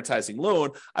 30-year amortizing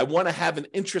loan. I want to have an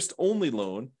interest-only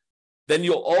loan. Then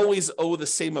you'll always owe the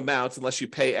same amount unless you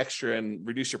pay extra and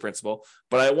reduce your principal.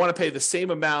 But I want to pay the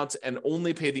same amount and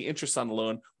only pay the interest on the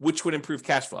loan, which would improve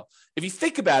cash flow. If you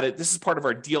think about it, this is part of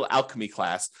our deal alchemy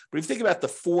class. But if you think about the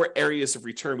 4 areas of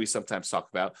return we sometimes talk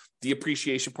about, the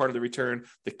appreciation part of the return,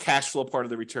 the cash flow part of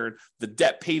the return, the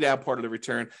debt pay down part of the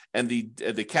return, and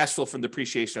the cash flow from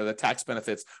depreciation or the tax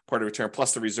benefits part of the return,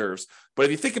 plus the reserves. But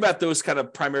if you think about those kind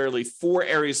of primarily 4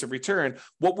 areas of return,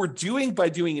 what we're doing by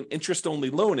doing an interest-only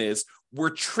loan is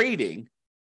we're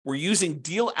using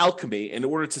deal alchemy in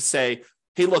order to say,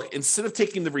 hey, look, instead of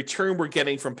taking the return we're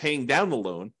getting from paying down the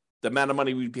loan, the amount of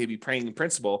money we'd be paying in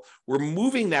principal, we're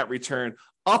moving that return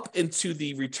up into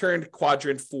the return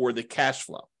quadrant for the cash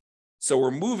flow. So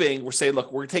we're saying,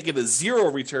 look, we're taking a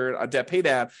zero return on debt pay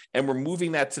down, and we're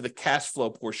moving that to the cash flow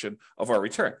portion of our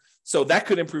return. So that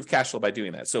could improve cash flow by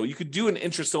doing that. So you could do an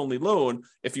interest-only loan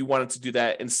if you wanted to do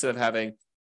that instead of having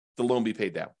the loan be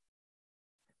paid down.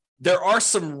 there are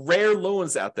some rare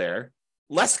loans out there,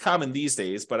 less common these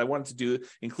days, but I wanted to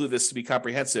include this to be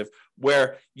comprehensive,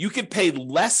 where you can pay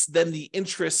less than the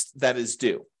interest that is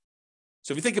due.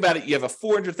 So if you think about it, you have a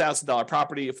 $400,000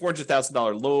 property, a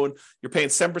 $400,000 loan, you're paying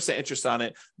 7% interest on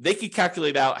it. They can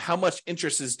calculate out how much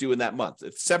interest is due in that month.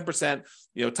 It's 7%,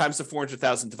 times the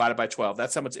 400,000 divided by 12.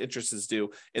 That's how much interest is due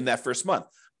in that first month.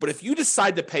 But if you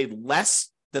decide to pay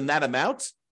less than that amount,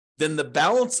 then the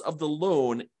balance of the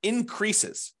loan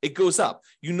increases. It goes up.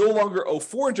 You no longer owe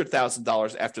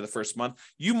 $400,000 after the first month.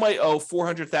 You might owe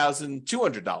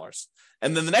 $400,200.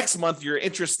 And then the next month, your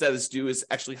interest that is due is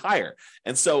actually higher.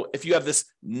 And so if you have this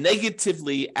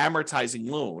negatively amortizing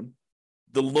loan,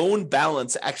 the loan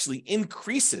balance actually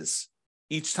increases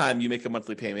each time you make a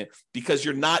monthly payment because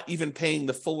you're not even paying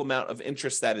the full amount of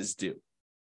interest that is due,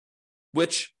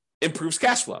 which improves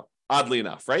cash flow, oddly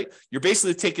enough, right? You're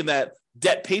basically taking that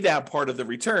debt pay down part of the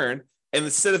return, and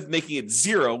instead of making it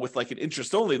zero with like an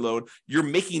interest-only loan, you're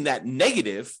making that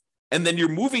negative. And then you're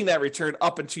moving that return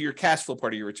up into your cash flow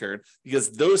part of your return because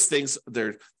those things,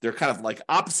 they're kind of like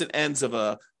opposite ends of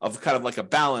kind of like a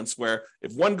balance where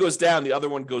if one goes down, the other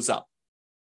one goes up,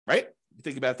 right? You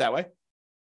think about it that way.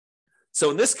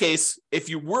 So in this case, if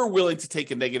you were willing to take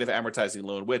a negative amortizing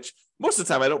loan, which most of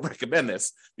the time I don't recommend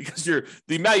this because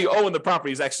the amount you owe in the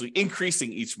property is actually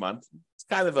increasing each month. It's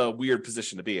kind of a weird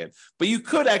position to be in, but you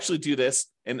could actually do this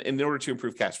in order to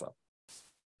improve cash flow.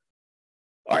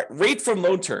 All right, rate from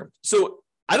loan term. So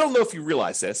I don't know if you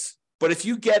realize this, but if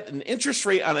you get an interest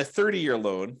rate on a 30-year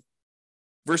loan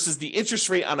versus the interest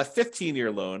rate on a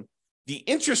 15-year loan, the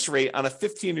interest rate on a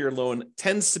 15-year loan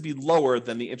tends to be lower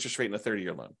than the interest rate in a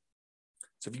 30-year loan.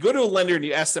 So if you go to a lender and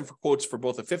you ask them for quotes for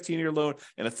both a 15-year loan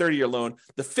and a 30-year loan,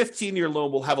 the 15-year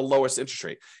loan will have a lowest interest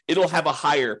rate. It'll have a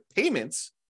higher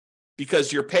payments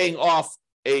because you're paying off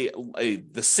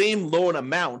the same loan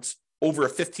amount over a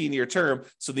 15-year term.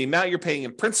 So the amount you're paying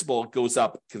in principal goes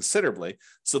up considerably.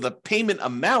 So the payment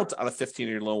amount on a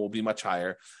 15-year loan will be much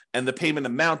higher, and the payment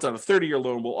amount on a 30-year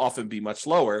loan will often be much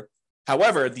lower.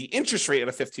 However, the interest rate on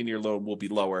a 15-year loan will be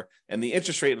lower, and the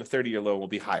interest rate on a 30-year loan will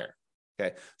be higher.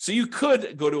 Okay, so you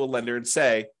could go to a lender and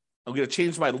say, I'm going to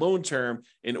change my loan term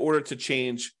in order to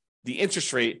change the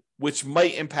interest rate, which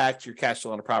might impact your cash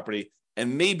flow on a property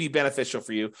and may be beneficial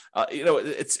for you.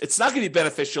 It's not going to be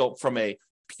beneficial from a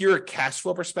pure cash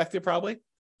flow perspective, probably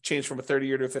change from a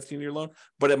 30-year to a 15-year loan,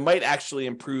 but it might actually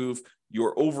improve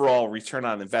your overall return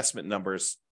on investment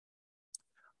numbers.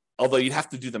 Although you'd have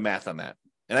to do the math on that.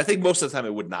 And I think most of the time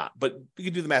it would not, but you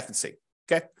can do the math and see.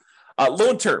 Okay.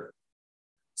 Loan term.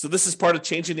 So this is part of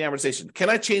changing the amortization. Can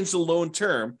I change the loan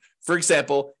term? For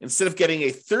example, instead of getting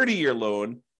a 30-year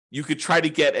loan, you could try to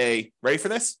get ready for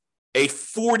this? A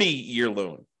 40-year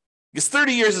loan. Because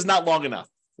 30 years is not long enough.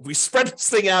 If we spread this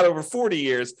thing out over 40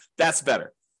 years, that's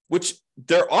better, which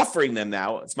they're offering them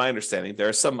now. It's my understanding. There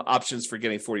are some options for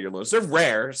getting 40-year loans. They're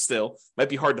rare still, might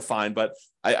be hard to find, but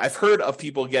I've heard of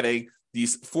people getting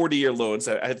these 40-year loans.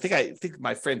 I think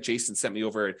my friend Jason sent me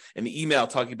over an email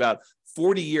talking about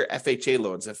 40-year FHA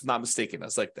loans, if I'm not mistaken. I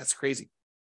was like, that's crazy.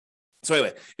 So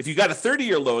anyway, if you got a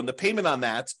 30-year loan, the payment on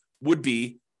that would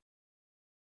be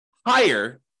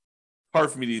higher. Hard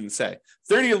for me to even say.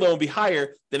 30-year loan would be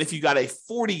higher than if you got a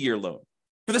 40-year loan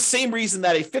for the same reason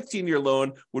that a 15-year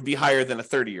loan would be higher than a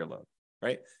 30-year loan,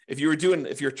 right? If you're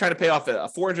trying to pay off a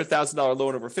 $400,000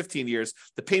 loan over 15 years,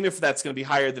 the payment for that's going to be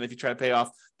higher than if you try to pay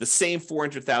off the same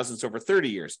 $400,000 over 30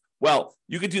 years. Well,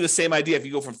 you could do the same idea. If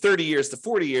you go from 30 years to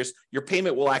 40 years, your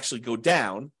payment will actually go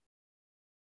down.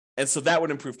 And so that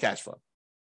would improve cash flow.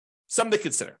 Something to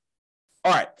consider.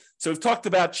 All right. So we've talked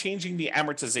about changing the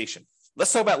amortization.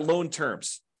 Let's talk about loan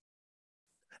terms.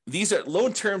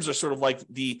 Loan terms are sort of like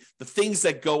the things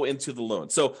that go into the loan.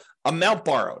 So amount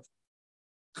borrowed.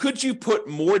 Could you put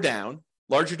more down,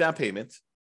 larger down payment,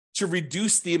 to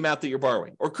reduce the amount that you're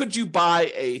borrowing? Or could you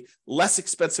buy a less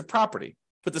expensive property,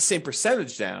 put the same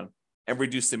percentage down, and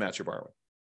reduce the amount you're borrowing?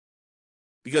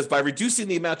 Because by reducing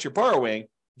the amount you're borrowing,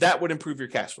 that would improve your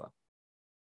cash flow.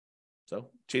 So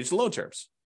change the loan terms.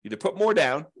 Either put more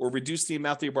down or reduce the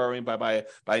amount that you're borrowing by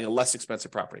buying a less expensive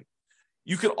property.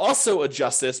 You can also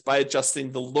adjust this by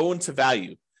adjusting the loan to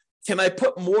value. Can I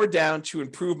put more down to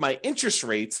improve my interest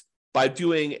rates by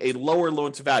doing a lower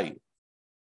loan to value?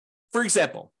 For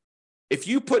example, if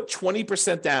you put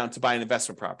 20% down to buy an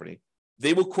investment property,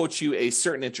 they will quote you a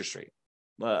certain interest rate.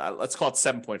 Let's call it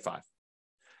 7.5.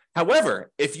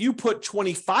 However, if you put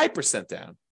 25%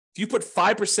 down, if you put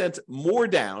 5% more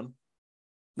down,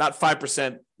 not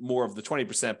 5% more of the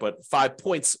 20%, but 5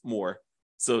 points more.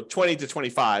 So 20 to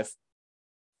 25.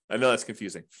 I know that's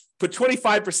confusing. Put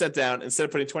 25% down instead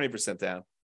of putting 20% down.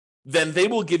 then they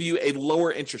will give you a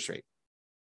lower interest rate.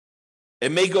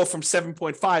 It may go from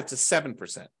 7.5 to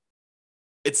 7%.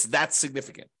 It's that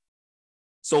significant.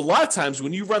 So a lot of times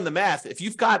when you run the math, if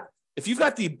you've got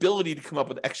the ability to come up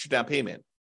with extra down payment,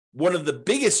 one of the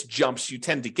biggest jumps you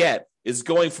tend to get is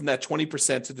going from that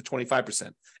 20% to the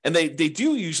 25%. And they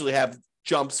do usually have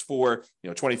jumps for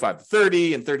 25 to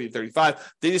 30 and 30 to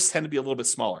 35. They just tend to be a little bit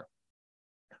smaller.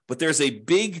 But there's a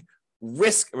big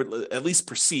risk, or at least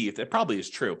perceived, it probably is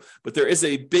true, but there is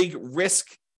a big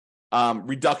risk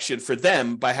reduction for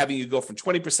them by having you go from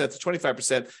 20% to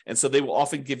 25%. And so they will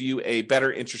often give you a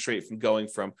better interest rate from going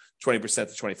from 20%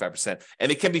 to 25%.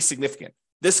 And it can be significant.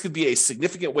 This could be a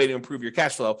significant way to improve your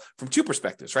cash flow from two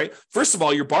perspectives, right? First of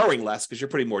all, you're borrowing less because you're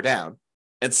putting more down.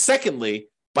 And secondly,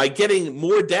 by getting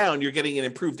more down, you're getting an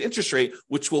improved interest rate,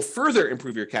 which will further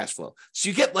improve your cash flow. So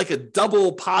you get like a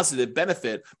double positive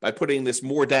benefit by putting this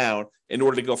more down in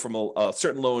order to go from a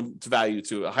certain loan to value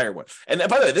to a higher one. And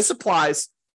by the way, this applies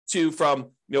to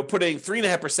from putting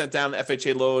 3.5% down an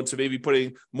FHA loan to maybe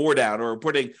putting more down, or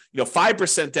putting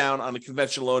 5% down on a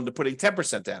conventional loan to putting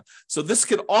 10% down. So this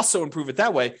could also improve it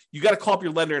that way. You got to call up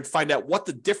your lender and find out what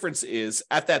the difference is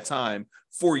at that time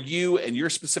for you and your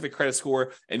specific credit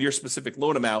score and your specific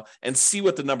loan amount, and see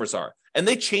what the numbers are. And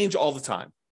they change all the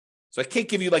time. So I can't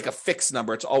give you like a fixed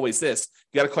number. It's always this.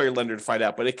 You got to call your lender to find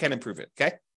out, but it can improve it.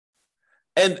 Okay.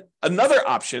 And another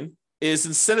option is,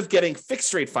 instead of getting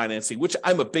fixed rate financing, which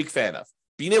I'm a big fan of,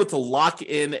 being able to lock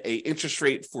in a interest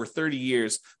rate for 30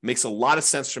 years makes a lot of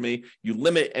sense for me. You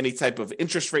limit any type of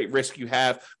interest rate risk you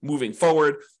have moving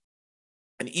forward.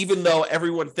 And even though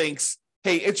everyone thinks,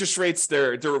 hey, interest rates,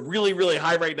 they're really, really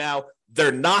high right now,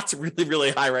 they're not really,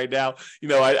 really high right now.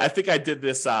 I think I did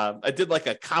this, I did like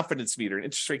a confidence meter, an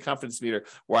interest rate confidence meter,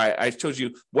 where I told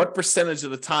you what percentage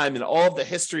of the time in all of the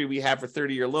history we have for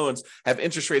 30-year loans have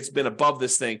interest rates been above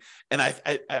this thing. And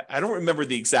I don't remember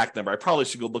the exact number. I probably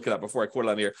should go look it up before I quote it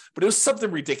on here, but it was something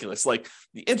ridiculous. Like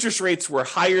the interest rates were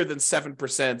higher than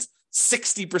 7%,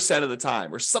 60% of the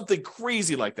time, or something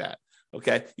crazy like that.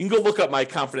 Okay, you can go look up my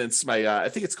confidence, I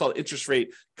think it's called interest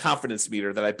rate confidence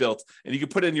meter that I built, and you can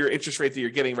put in your interest rate that you're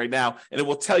getting right now, and it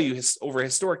will tell you over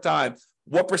historic time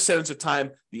what percentage of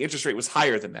time the interest rate was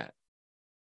higher than that.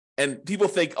 And people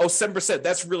think, 7%,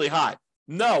 that's really high.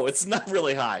 No, it's not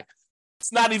really high.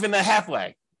 It's not even a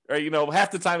halfway, or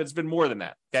half the time it's been more than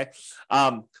that. Okay,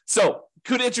 so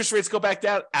could interest rates go back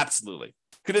down? Absolutely.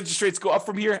 Could interest rates go up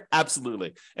from here?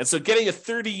 Absolutely. And so getting a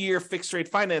 30-year fixed rate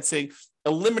financing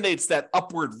eliminates that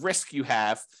upward risk you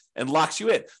have and locks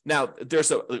you in. Now, there's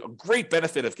a great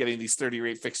benefit of getting these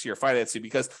 30-year fixed year financing,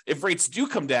 because if rates do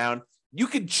come down, you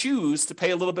can choose to pay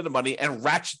a little bit of money and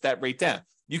ratchet that rate down.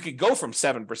 You could go from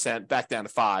 7% back down to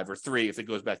 5 or 3 if it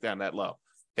goes back down that low.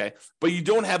 Okay. But you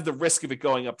don't have the risk of it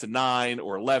going up to 9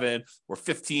 or 11 or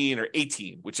 15 or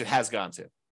 18, which it has gone to.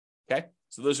 Okay.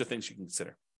 So those are things you can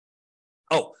consider.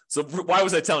 So why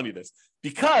was I telling you this?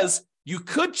 Because you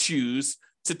could choose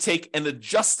to take an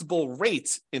adjustable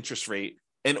rate interest rate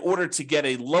in order to get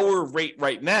a lower rate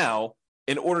right now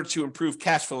in order to improve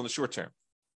cash flow in the short term.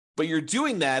 But you're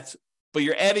doing that, but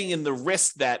you're adding in the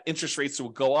risk that interest rates will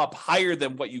go up higher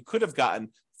than what you could have gotten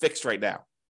fixed right now.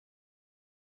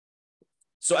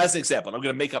 So as an example, I'm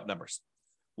going to make up numbers.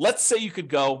 Let's say you could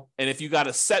go, and if you got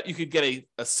you could get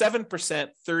a 7%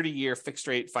 30-year fixed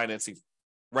rate financing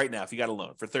right now if you got a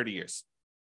loan for 30 years.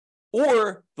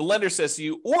 Or the lender says to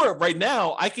you, or right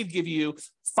now, I could give you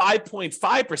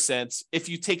 5.5% if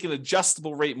you take an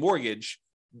adjustable rate mortgage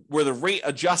where the rate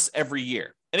adjusts every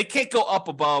year. And it can't go up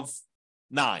above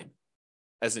 9,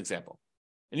 as an example.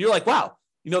 And you're like, wow,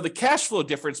 the cash flow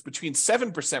difference between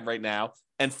 7% right now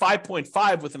and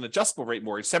 5.5 with an adjustable rate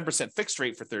mortgage, 7% fixed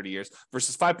rate for 30 years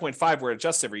versus 5.5 where it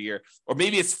adjusts every year, or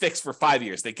maybe it's fixed for 5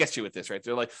 years. They get you with this, right?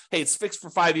 They're like, hey, it's fixed for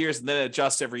 5 years and then it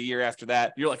adjusts every year after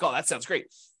that. You're like, oh, that sounds great.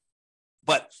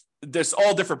 But there's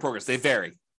all different programs. They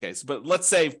vary. Okay. So, but let's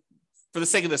say, for the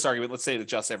sake of this argument, let's say it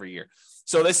adjusts every year.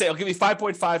 So they say, I'll give you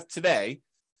 5.5 today,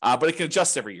 but it can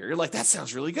adjust every year. You're like, that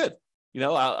sounds really good.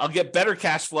 I'll get better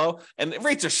cash flow, and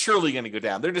rates are surely going to go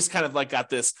down. They're just kind of like got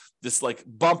this like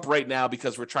bump right now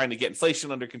because we're trying to get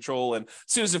inflation under control. And as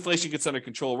soon as inflation gets under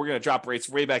control, we're going to drop rates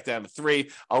way back down to 3.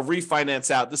 I'll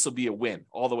refinance out. This will be a win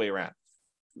all the way around.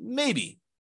 Maybe.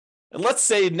 And let's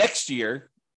say next year,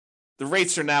 the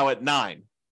rates are now at 9.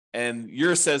 And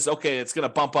yours says, okay, it's going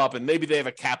to bump up, and maybe they have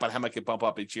a cap on how much it bump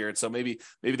up each year. And so maybe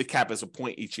the cap is a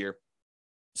point each year.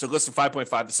 So it goes from 5.5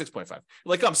 to 6.5. You're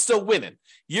like, I'm still winning.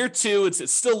 Year 2,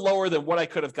 it's still lower than what I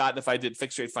could have gotten if I did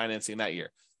fixed rate financing that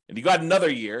year. And you got another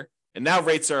year, and now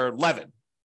rates are 11.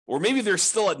 Or maybe they're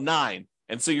still at 9.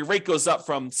 And so your rate goes up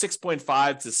from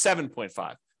 6.5 to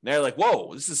 7.5. And they're like,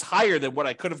 whoa, this is higher than what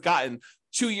I could have gotten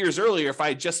 2 years earlier if I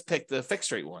had just picked the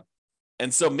fixed rate one.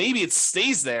 And so maybe it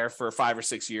stays there for 5 or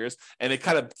 6 years, and it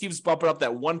kind of keeps bumping up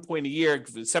that 1 point a year.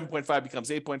 7.5 becomes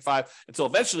 8.5 until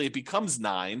eventually it becomes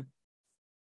 9.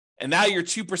 And now you're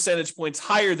 2 percentage points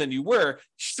higher than you were.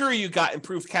 Sure, you got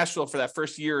improved cash flow for that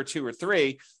first year or 2 or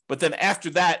 3, but then after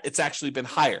that, it's actually been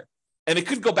higher. And it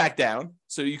could go back down.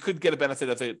 So you could get a benefit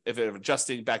of it if it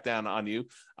adjusting back down on you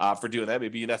for doing that.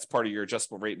 Maybe that's part of your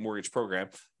adjustable rate mortgage program.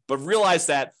 But realize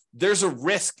that there's a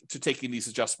risk to taking these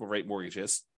adjustable rate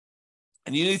mortgages.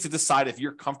 And you need to decide if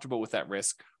you're comfortable with that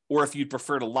risk or if you'd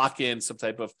prefer to lock in some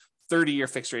type of 30-year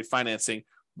fixed rate financing,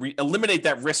 eliminate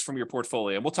that risk from your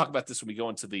portfolio. And we'll talk about this when we go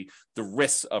into the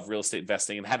risks of real estate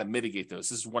investing and how to mitigate those.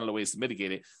 This is one of the ways to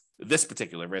mitigate it. This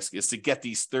particular risk is to get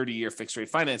these 30-year fixed rate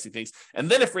financing things.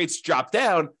 And then if rates drop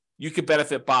down, you could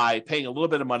benefit by paying a little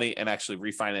bit of money and actually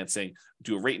refinancing,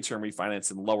 do a rate and term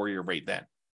refinance and lower your rate then.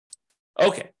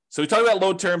 Okay, so we talked about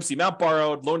loan terms, the amount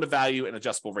borrowed, loan to value, and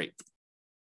adjustable rate.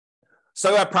 Let's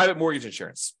talk about private mortgage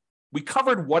insurance. We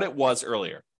covered what it was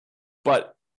earlier,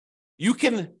 but you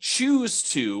can choose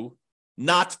to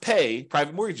not pay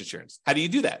private mortgage insurance. How do you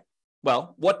do that?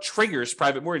 Well, what triggers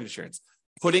private mortgage insurance?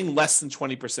 Putting less than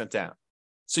 20% down.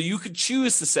 So you could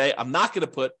choose to say, I'm not going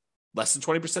to put less than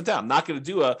 20% down. I'm not going to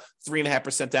do a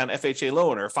 3.5% down FHA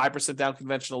loan or a 5% down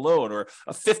conventional loan or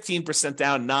a 15%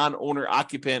 down non-owner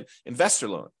occupant investor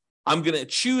loan. I'm going to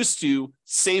choose to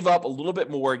save up a little bit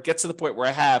more, get to the point where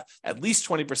I have at least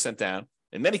 20% down,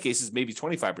 in many cases, maybe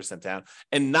 25% down,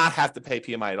 and not have to pay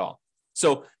PMI at all.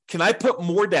 So can I put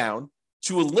more down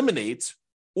to eliminate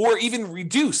or even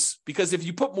reduce? Because if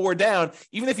you put more down,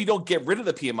 even if you don't get rid of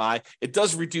the PMI, it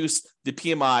does reduce the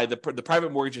PMI, the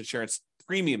private mortgage insurance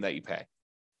premium that you pay.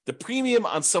 The premium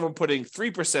on someone putting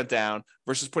 3% down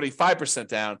versus putting 5%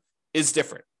 down is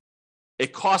different.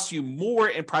 It costs you more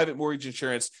in private mortgage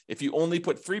insurance if you only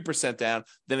put 3% down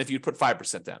than if you put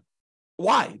 5% down.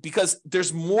 Why? Because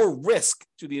there's more risk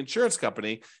to the insurance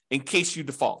company in case you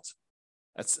default.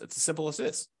 It's as simple as it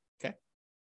is. Okay.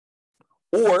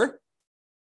 Or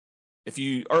if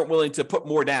you aren't willing to put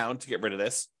more down to get rid of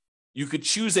this, you could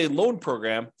choose a loan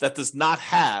program that does not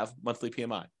have monthly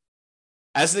PMI.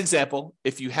 As an example,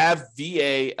 if you have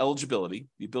VA eligibility,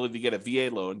 the ability to get a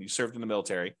VA loan, you served in the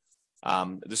military.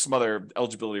 There's some other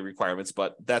eligibility requirements,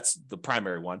 but that's the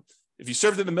primary one. If you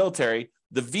served in the military,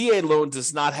 the VA loan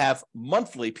does not have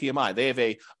monthly PMI. They have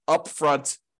a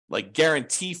upfront like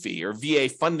guarantee fee or VA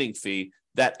funding fee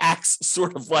that acts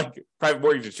sort of like private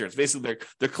mortgage insurance. Basically,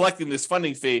 they're collecting this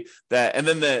funding fee that, and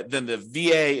then the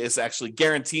VA is actually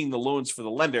guaranteeing the loans for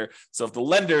the lender. So if the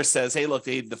lender says, "Hey, look,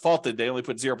 they defaulted, they only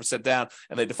put 0% down,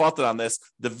 and they defaulted on this,"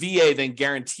 the VA then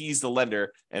guarantees the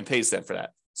lender and pays them for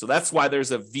that. So that's why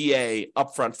there's a VA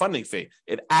upfront funding fee.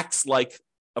 It acts like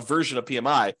a version of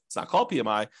PMI. It's not called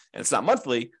PMI, and it's not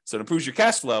monthly, so it improves your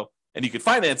cash flow, and you can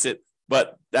finance it.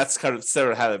 But that's kind of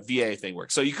sort of how the VA thing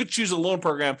works. So you could choose a loan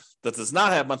program that does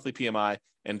not have monthly PMI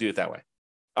and do it that way.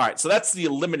 All right, so that's the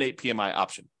eliminate PMI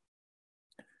option.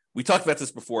 We talked about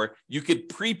this before. You could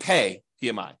prepay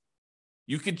PMI.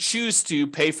 You could choose to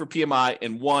pay for PMI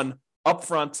in one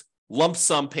upfront lump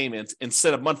sum payment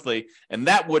instead of monthly, and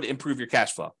that would improve your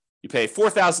cash flow. You pay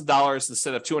 $4,000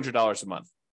 instead of $200 a month.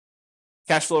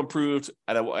 Cash flow improved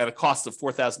at a cost of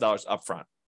 $4,000 upfront.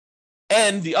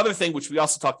 And the other thing, which we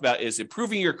also talked about, is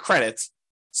improving your credit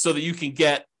so that you can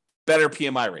get better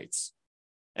PMI rates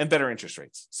and better interest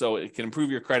rates. So it can improve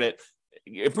your credit.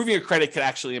 Improving your credit can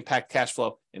actually impact cash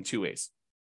flow in 2 ways.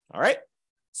 All right.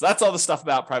 So that's all the stuff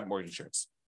about private mortgage insurance.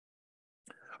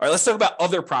 All right, let's talk about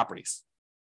other properties.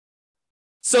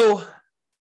 So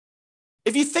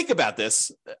if you think about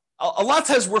this, a lot of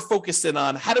times we're focused in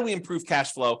on how do we improve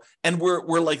cash flow, and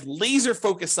we're like laser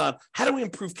focused on how do we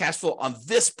improve cash flow on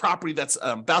this property that's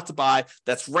about to buy,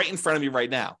 that's right in front of me right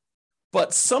now.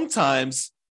 But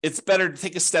sometimes it's better to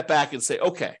take a step back and say,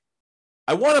 okay,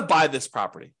 I want to buy this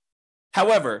property.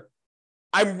 However,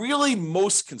 I'm really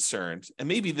most concerned, and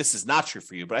maybe this is not true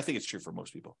for you, but I think it's true for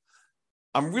most people.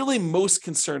 I'm really most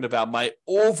concerned about my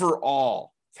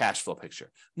overall cash flow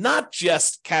picture, not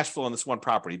just cash flow on this one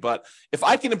property, but if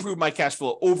I can improve my cash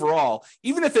flow overall,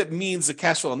 even if it means the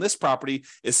cash flow on this property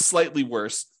is slightly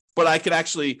worse, but I can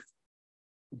actually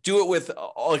do it with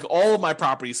like all of my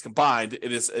properties combined,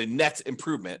 it is a net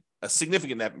improvement, a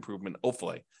significant net improvement,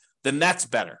 hopefully, then that's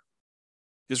better.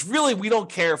 Because really, we don't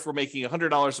care if we're making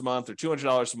 $100 a month or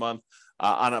 $200 a month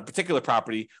on a particular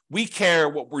property. We care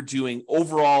what we're doing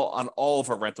overall on all of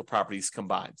our rental properties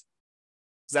combined.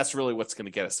 That's really what's going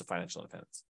to get us to financial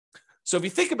independence. So if you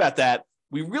think about that,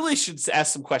 we really should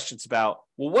ask some questions about,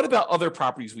 well, what about other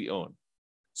properties we own?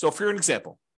 So for an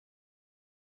example,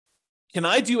 can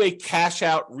I do a cash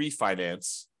out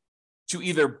refinance to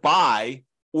either buy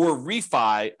or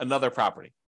refi another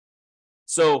property?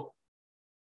 So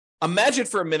imagine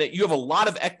for a minute, you have a lot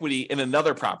of equity in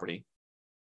another property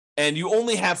and you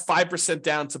only have 5%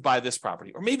 down to buy this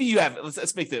property. Or maybe you have,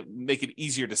 let's make it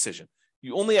easier decision.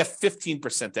 You only have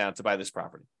 15% down to buy this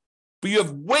property, but you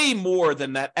have way more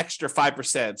than that extra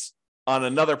 5% on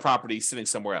another property sitting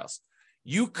somewhere else.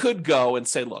 You could go and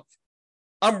say, look,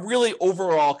 I'm really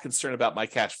overall concerned about my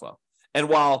cash flow. And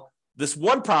while this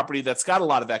one property that's got a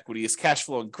lot of equity is cash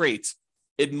flowing great,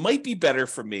 it might be better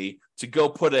for me to go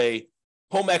put a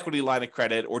home equity line of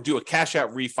credit or do a cash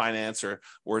out refinance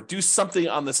or do something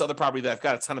on this other property that I've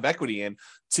got a ton of equity in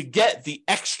to get the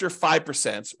extra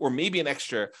 5% or maybe an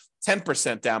extra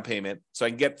 10% down payment. So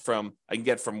I can get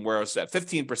from where I was at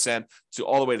 15% to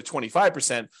all the way to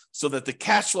 25% so that the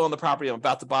cash flow on the property I'm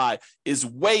about to buy is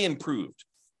way improved.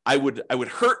 I would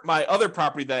hurt my other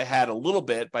property that I had a little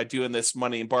bit by doing this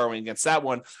money and borrowing against that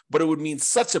one, but it would mean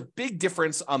such a big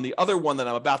difference on the other one that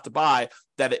I'm about to buy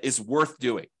that it is worth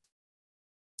doing.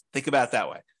 Think about it that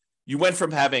way. You went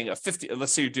from having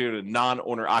let's say you're doing a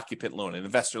non-owner occupant loan, an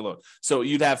investor loan. So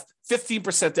you'd have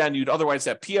 15% down, you'd otherwise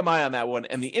have PMI on that one,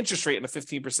 and the interest rate in a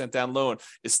 15% down loan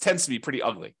tends to be pretty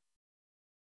ugly.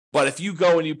 But if you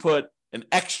go and you put an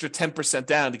extra 10%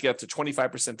 down to get up to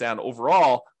 25% down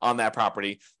overall on that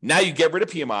property, now you get rid of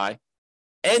PMI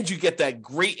and you get that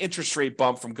great interest rate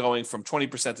bump from going from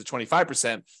 20% to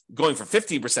 25%, going from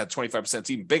 15% to 25%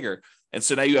 is even bigger. And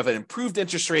so now you have an improved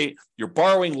interest rate, you're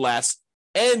borrowing less,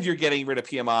 and you're getting rid of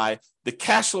PMI. The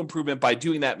cash flow improvement by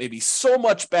doing that may be so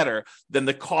much better than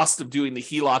the cost of doing the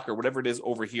HELOC or whatever it is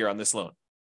over here on this loan.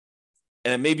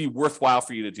 And it may be worthwhile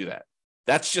for you to do that.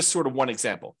 That's just sort of one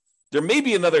example. There may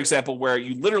be another example where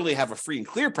you literally have a free and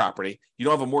clear property, you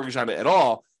don't have a mortgage on it at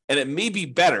all, and it may be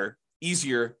better,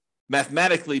 easier,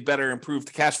 mathematically better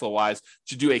improved cash flow wise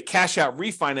to do a cash out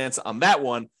refinance on that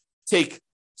one, take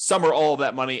some or all of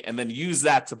that money, and then use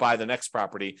that to buy the next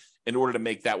property in order to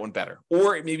make that one better.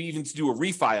 Or maybe even to do a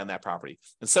refi on that property.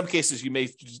 In some cases, you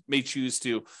may choose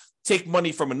to take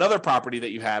money from another property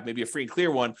that you have, maybe a free and clear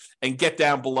one, and get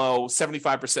down below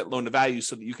 75% loan to value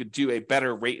so that you could do a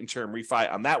better rate and term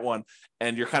refi on that one.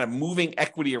 And you're kind of moving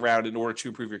equity around in order to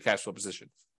improve your cash flow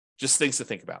position. Just things to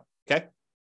think about, okay?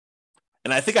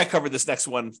 And I think I covered this next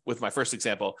one with my first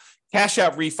example, cash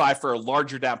out refi for a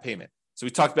larger down payment. So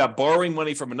we talked about borrowing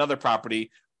money from another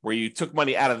property where you took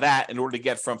money out of that in order to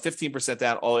get from 15%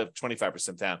 down all the way up to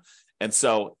 25% down. And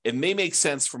so it may make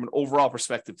sense from an overall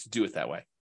perspective to do it that way.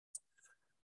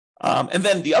 And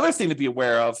then the other thing to be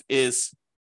aware of is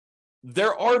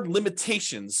there are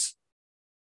limitations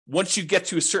once you get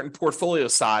to a certain portfolio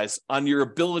size on your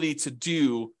ability to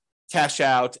do cash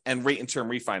out and rate and term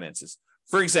refinances.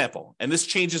 For example, and this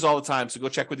changes all the time, so go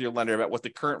check with your lender about what the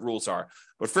current rules are.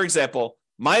 But for example,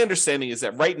 my understanding is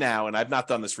that right now, and I've not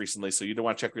done this recently, so you don't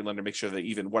want to check with your lender, make sure that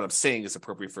even what I'm saying is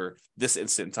appropriate for this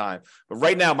instant in time. But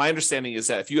right now, my understanding is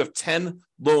that if you have 10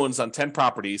 loans on 10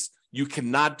 properties, you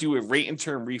cannot do a rate and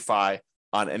term refi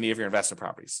on any of your investment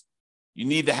properties. You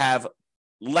need to have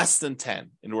less than 10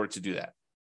 in order to do that.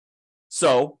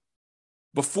 So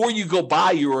before you go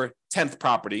buy your 10th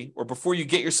property, or before you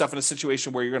get yourself in a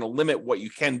situation where you're going to limit what you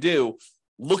can do,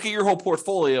 look at your whole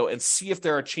portfolio and see if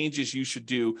there are changes you should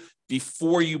do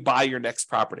before you buy your next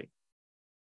property.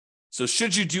 So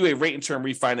should you do a rate and term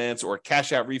refinance or a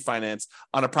cash out refinance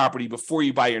on a property before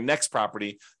you buy your next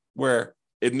property, where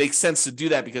it makes sense to do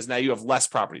that because now you have less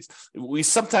properties? We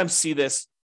sometimes see this,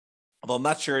 although I'm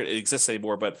not sure it exists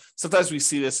anymore, but sometimes we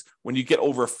see this when you get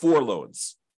over 4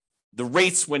 loans. The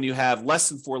rates when you have less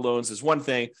than 4 loans is one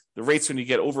thing. The rates when you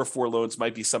get over 4 loans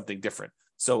might be something different.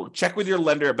 So check with your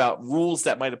lender about rules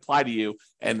that might apply to you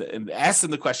and ask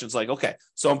them the questions like, okay,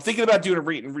 so I'm thinking about doing a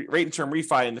rate and term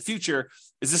refi in the future.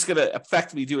 Is this going to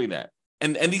affect me doing that?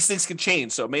 And these things can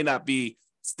change. So it may not be,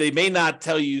 they may not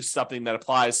tell you something that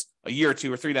applies a year or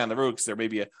 2 or 3 down the road because there may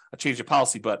be a change of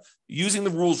policy, but using the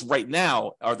rules right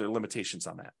now, are there limitations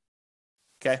on that?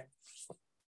 Okay.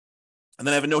 And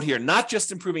then I have a note here, not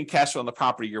just improving cash flow on the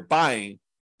property you're buying,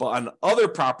 but on other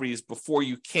properties before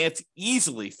you can't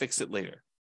easily fix it later.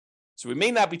 So we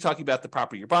may not be talking about the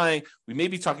property you're buying. We may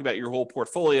be talking about your whole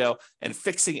portfolio and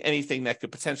fixing anything that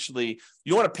could potentially,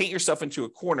 you don't want to paint yourself into a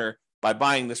corner by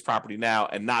buying this property now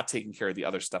and not taking care of the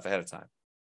other stuff ahead of time.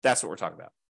 That's what we're talking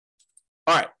about.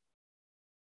 All right.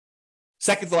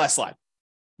 Second to last slide,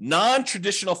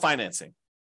 non-traditional financing.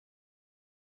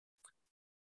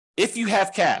 If you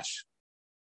have cash,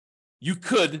 you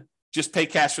could just pay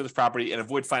cash for this property and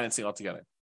avoid financing altogether.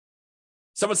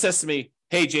 Someone says to me,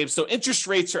 hey, James, so interest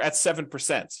rates are at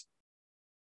 7%.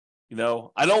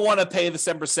 I don't want to pay the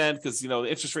 7% because, the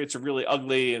interest rates are really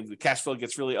ugly and the cash flow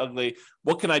gets really ugly.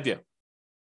 What can I do?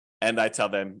 And I tell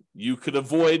them, you could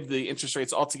avoid the interest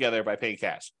rates altogether by paying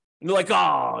cash. And they're like,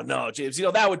 oh, no, James,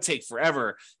 that would take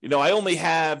forever. I only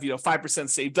have, 5%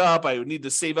 saved up. I would need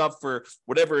to save up for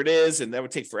whatever it is. And that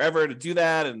would take forever to do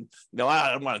that. And,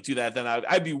 I don't want to do that. Then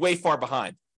I'd be way far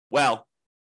behind. Well,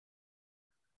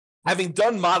 having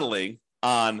done modeling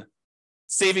on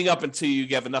saving up until you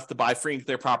have enough to buy free and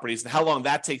clear properties and how long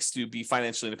that takes to be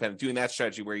financially independent, doing that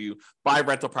strategy where you buy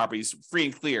rental properties free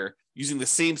and clear using the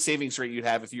same savings rate you'd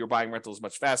have if you were buying rentals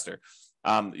much faster,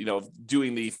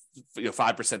 doing the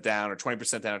 5% down or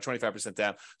 20% down or 25%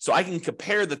 down. So I can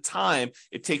compare the time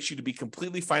it takes you to be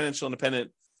completely financial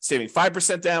independent, saving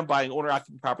 5% down, buying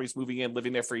owner-occupied properties, moving in,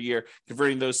 living there for a year,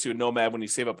 converting those to a nomad when you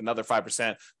save up another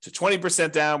 5% to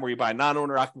 20% down, where you buy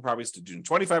non-owner-occupied properties to doing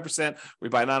 25%, where you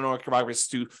buy non-owner-occupied properties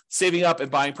to saving up and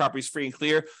buying properties free and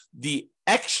clear. The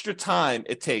extra time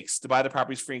it takes to buy the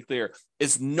properties free and clear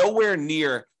is nowhere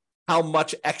near how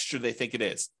much extra they think it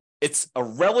is. It's a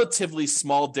relatively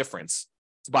small difference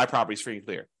to buy properties free and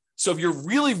clear. So if you're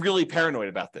really, really paranoid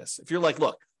about this, if you're like,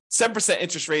 look, 7%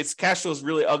 interest rates, cash flow is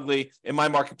really ugly in my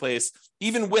marketplace,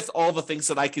 even with all the things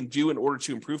that I can do in order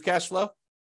to improve cash flow,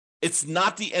 it's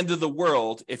not the end of the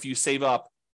world if you save up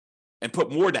and put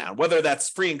more down, whether that's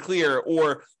free and clear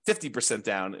or 50%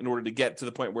 down in order to get to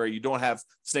the point where you don't have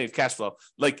negative cash flow.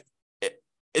 Like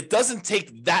it doesn't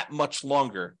take that much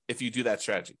longer if you do that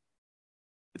strategy.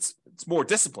 It's more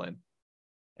discipline,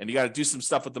 and you got to do some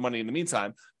stuff with the money in the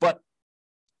meantime. But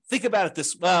think about it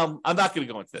this. Well, I'm not going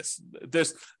to go into this.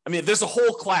 There's a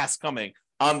whole class coming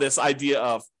on this idea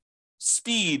of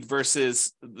speed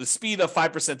versus the speed of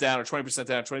 5% down or 20%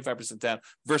 down, 25% down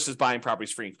versus buying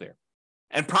properties free and clear.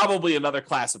 And probably another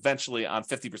class eventually on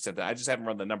 50% down. I just haven't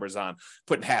run the numbers on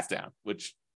putting half down,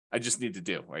 which I just need to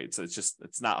do, right? So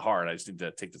it's not hard. I just need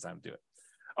to take the time to do it.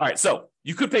 All right. So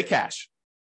you could pay cash,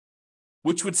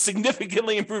 which would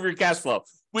significantly improve your cash flow,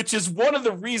 which is one of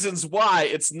the reasons why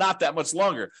it's not that much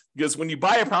longer. Because when you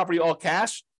buy a property all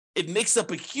cash, it makes up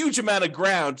a huge amount of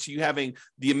ground to you having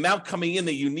the amount coming in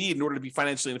that you need in order to be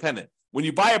financially independent. When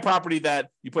you buy a property that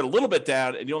you put a little bit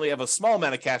down and you only have a small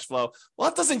amount of cash flow, well,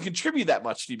 that doesn't contribute that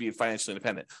much to you being financially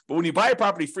independent. But when you buy a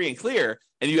property free and clear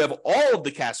and you have all of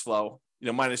the cash flow,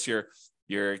 minus your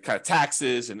kind of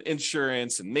taxes and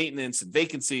insurance and maintenance and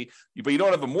vacancy, but you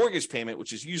don't have a mortgage payment,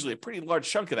 which is usually a pretty large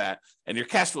chunk of that, and your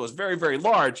cash flow is very, very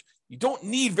large, you don't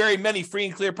need very many free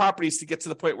and clear properties to get to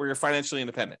the point where you're financially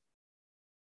independent.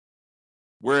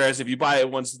 Whereas if you buy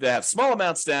ones that have small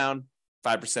amounts down,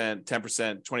 5%,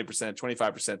 10%, 20%,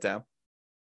 25% down,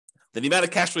 then the amount of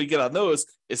cash flow you get on those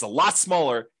is a lot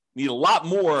smaller. You need a lot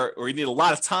more, or you need a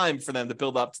lot of time for them to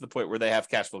build up to the point where they have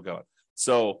cash flow going.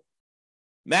 So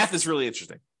math is really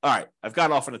interesting. All right, I've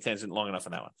gone off on a tangent long enough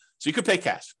on that one. So you could pay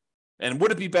cash. And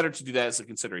would it be better to do that as a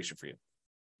consideration for you?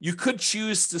 You could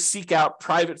choose to seek out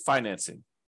private financing.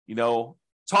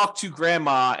 Talk to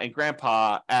grandma and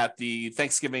grandpa at the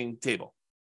Thanksgiving table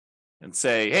and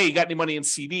say, hey, you got any money in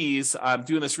CDs? I'm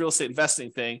doing this real estate investing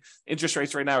thing. Interest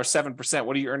rates right now are 7%.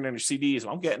 What are you earning on your CDs?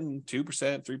 Well, I'm getting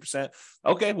 2%, 3%.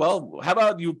 Okay, well, how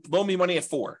about you loan me money at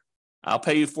 4%? I'll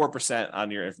pay you 4%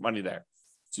 on your money there.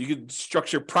 So you can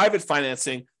structure private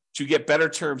financing to get better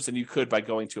terms than you could by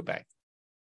going to a bank.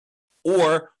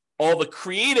 Or all the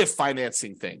creative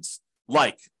financing things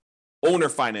like owner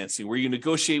financing, where you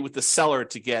negotiate with the seller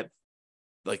to get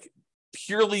like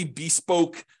purely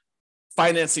bespoke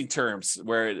financing terms,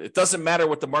 where it doesn't matter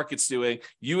what the market's doing.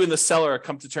 You and the seller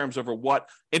come to terms over what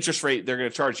interest rate they're going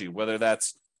to charge you, whether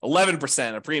that's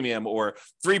 11% a premium or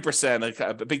 3%,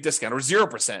 a big discount, or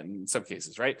 0% in some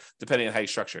cases, right? Depending on how you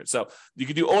structure it. So you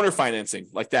could do owner financing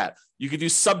like that. You could do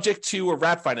subject to or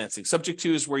wrap financing. Subject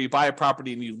to is where you buy a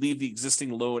property and you leave the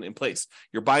existing loan in place.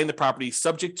 You're buying the property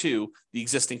subject to the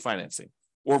existing financing.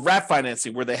 Or wrap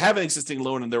financing, where they have an existing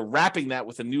loan and they're wrapping that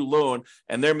with a new loan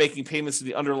and they're making payments to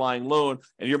the underlying loan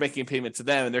and you're making a payment to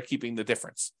them and they're keeping the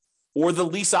difference. Or the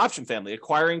lease option family,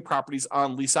 acquiring properties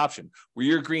on lease option, where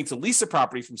you're agreeing to lease a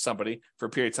property from somebody for a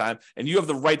period of time, and you have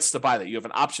the rights to buy that. You have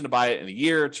an option to buy it in a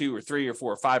year or 2 or 3 or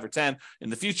 4 or 5 or 10 in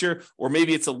the future. Or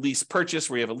maybe it's a lease purchase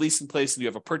where you have a lease in place and you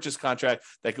have a purchase contract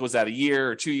that goes out a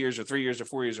year or 2 years or 3 years or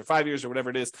 4 years or 5 years or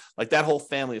whatever it is, like that whole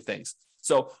family of things.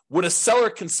 So would a seller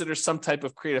consider some type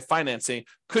of creative financing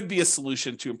could be a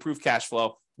solution to improve cash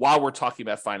flow while we're talking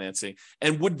about financing?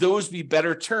 And would those be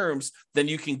better terms than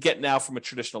you can get now from a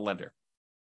traditional lender?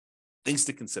 Things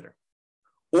to consider.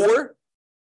 Or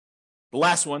the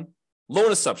last one,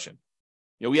 loan assumption.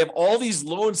 We have all these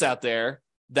loans out there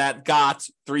that got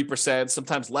 3%,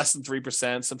 sometimes less than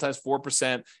 3%, sometimes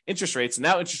 4% interest rates. And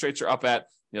now interest rates are up at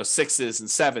 6s and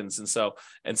 7s.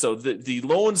 And so the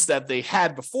loans that they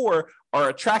had before are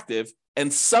attractive,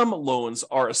 and some loans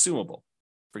are assumable.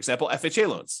 For example, FHA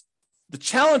loans. The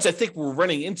challenge I think we're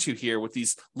running into here with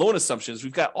these loan assumptions,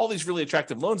 we've got all these really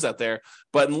attractive loans out there,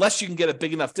 but unless you can get a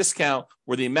big enough discount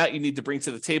where the amount you need to bring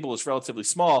to the table is relatively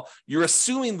small, you're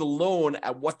assuming the loan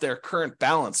at what their current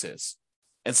balance is.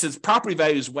 And since property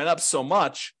values went up so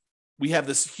much, we have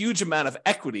this huge amount of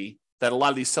equity that a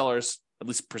lot of these sellers at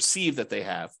least perceive that they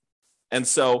have. And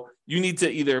so you need to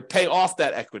either pay off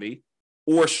that equity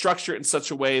or structure it in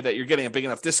such a way that you're getting a big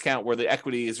enough discount where the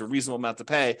equity is a reasonable amount to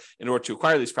pay in order to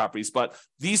acquire these properties. But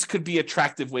these could be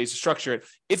attractive ways to structure it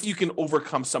if you can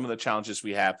overcome some of the challenges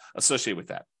we have associated with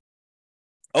that.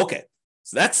 Okay,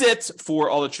 so that's it for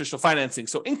all the traditional financing.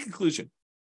 So in conclusion,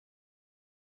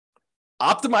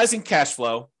 optimizing cash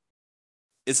flow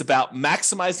is about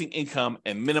maximizing income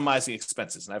and minimizing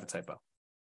expenses. And I have a typo.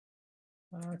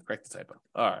 Correct the typo.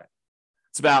 All right.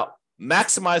 It's about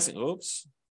maximizing,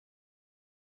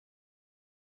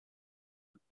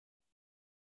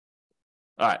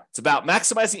 All right. It's about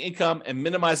maximizing income and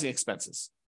minimizing expenses.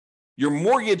 Your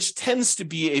mortgage tends to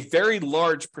be a very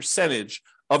large percentage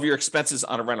of your expenses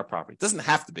on a rental property. It doesn't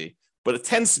have to be, but it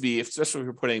tends to be, especially if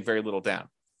you're putting very little down.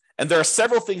 And there are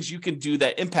several things you can do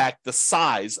that impact the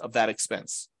size of that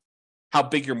expense, how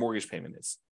big your mortgage payment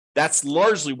is. That's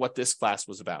largely what this class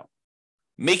was about.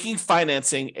 Making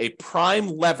financing a prime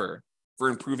lever for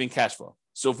improving cash flow.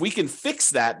 So if we can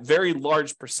fix that very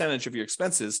large percentage of your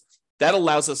expenses, that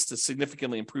allows us to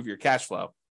significantly improve your cash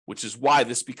flow, which is why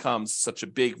this becomes such a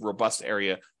big, robust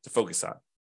area to focus on.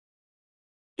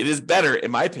 It is better,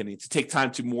 in my opinion, to take time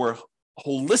to more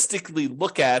holistically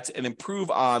look at and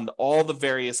improve on all the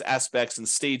various aspects and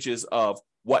stages of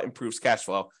what improves cash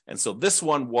flow. And so this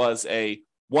one was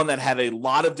one that had a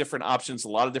lot of different options, a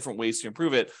lot of different ways to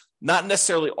improve it. Not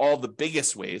necessarily all the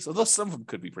biggest ways, although some of them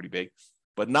could be pretty big,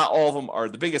 but not all of them are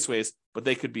the biggest ways, but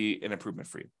they could be an improvement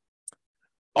for you.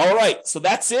 All right, so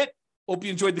that's it. Hope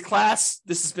you enjoyed the class.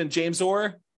 This has been James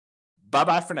Orr.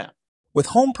 Bye-bye for now. With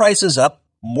home prices up,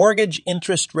 mortgage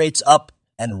interest rates up,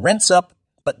 and rents up,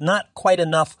 but not quite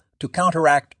enough to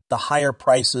counteract the higher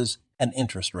prices and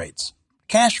interest rates.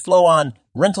 Cash flow on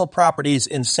rental properties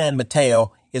in San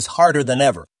Mateo is harder than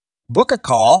ever. Book a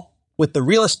call with the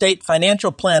Real Estate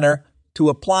Financial Planner to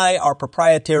apply our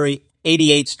proprietary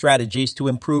 88 strategies to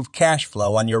improve cash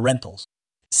flow on your rentals.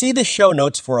 See the show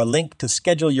notes for a link to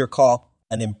schedule your call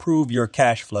and improve your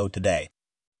cash flow today.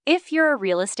 If you're a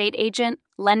real estate agent,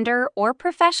 lender, or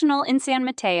professional in San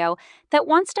Mateo that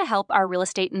wants to help our real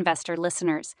estate investor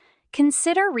listeners,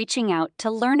 consider reaching out to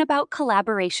learn about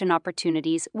collaboration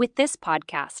opportunities with this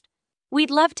podcast. We'd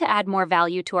love to add more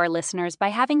value to our listeners by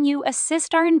having you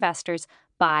assist our investors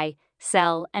buy,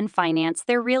 sell, and finance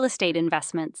their real estate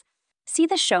investments. See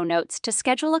the show notes to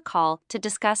schedule a call to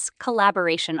discuss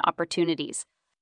collaboration opportunities.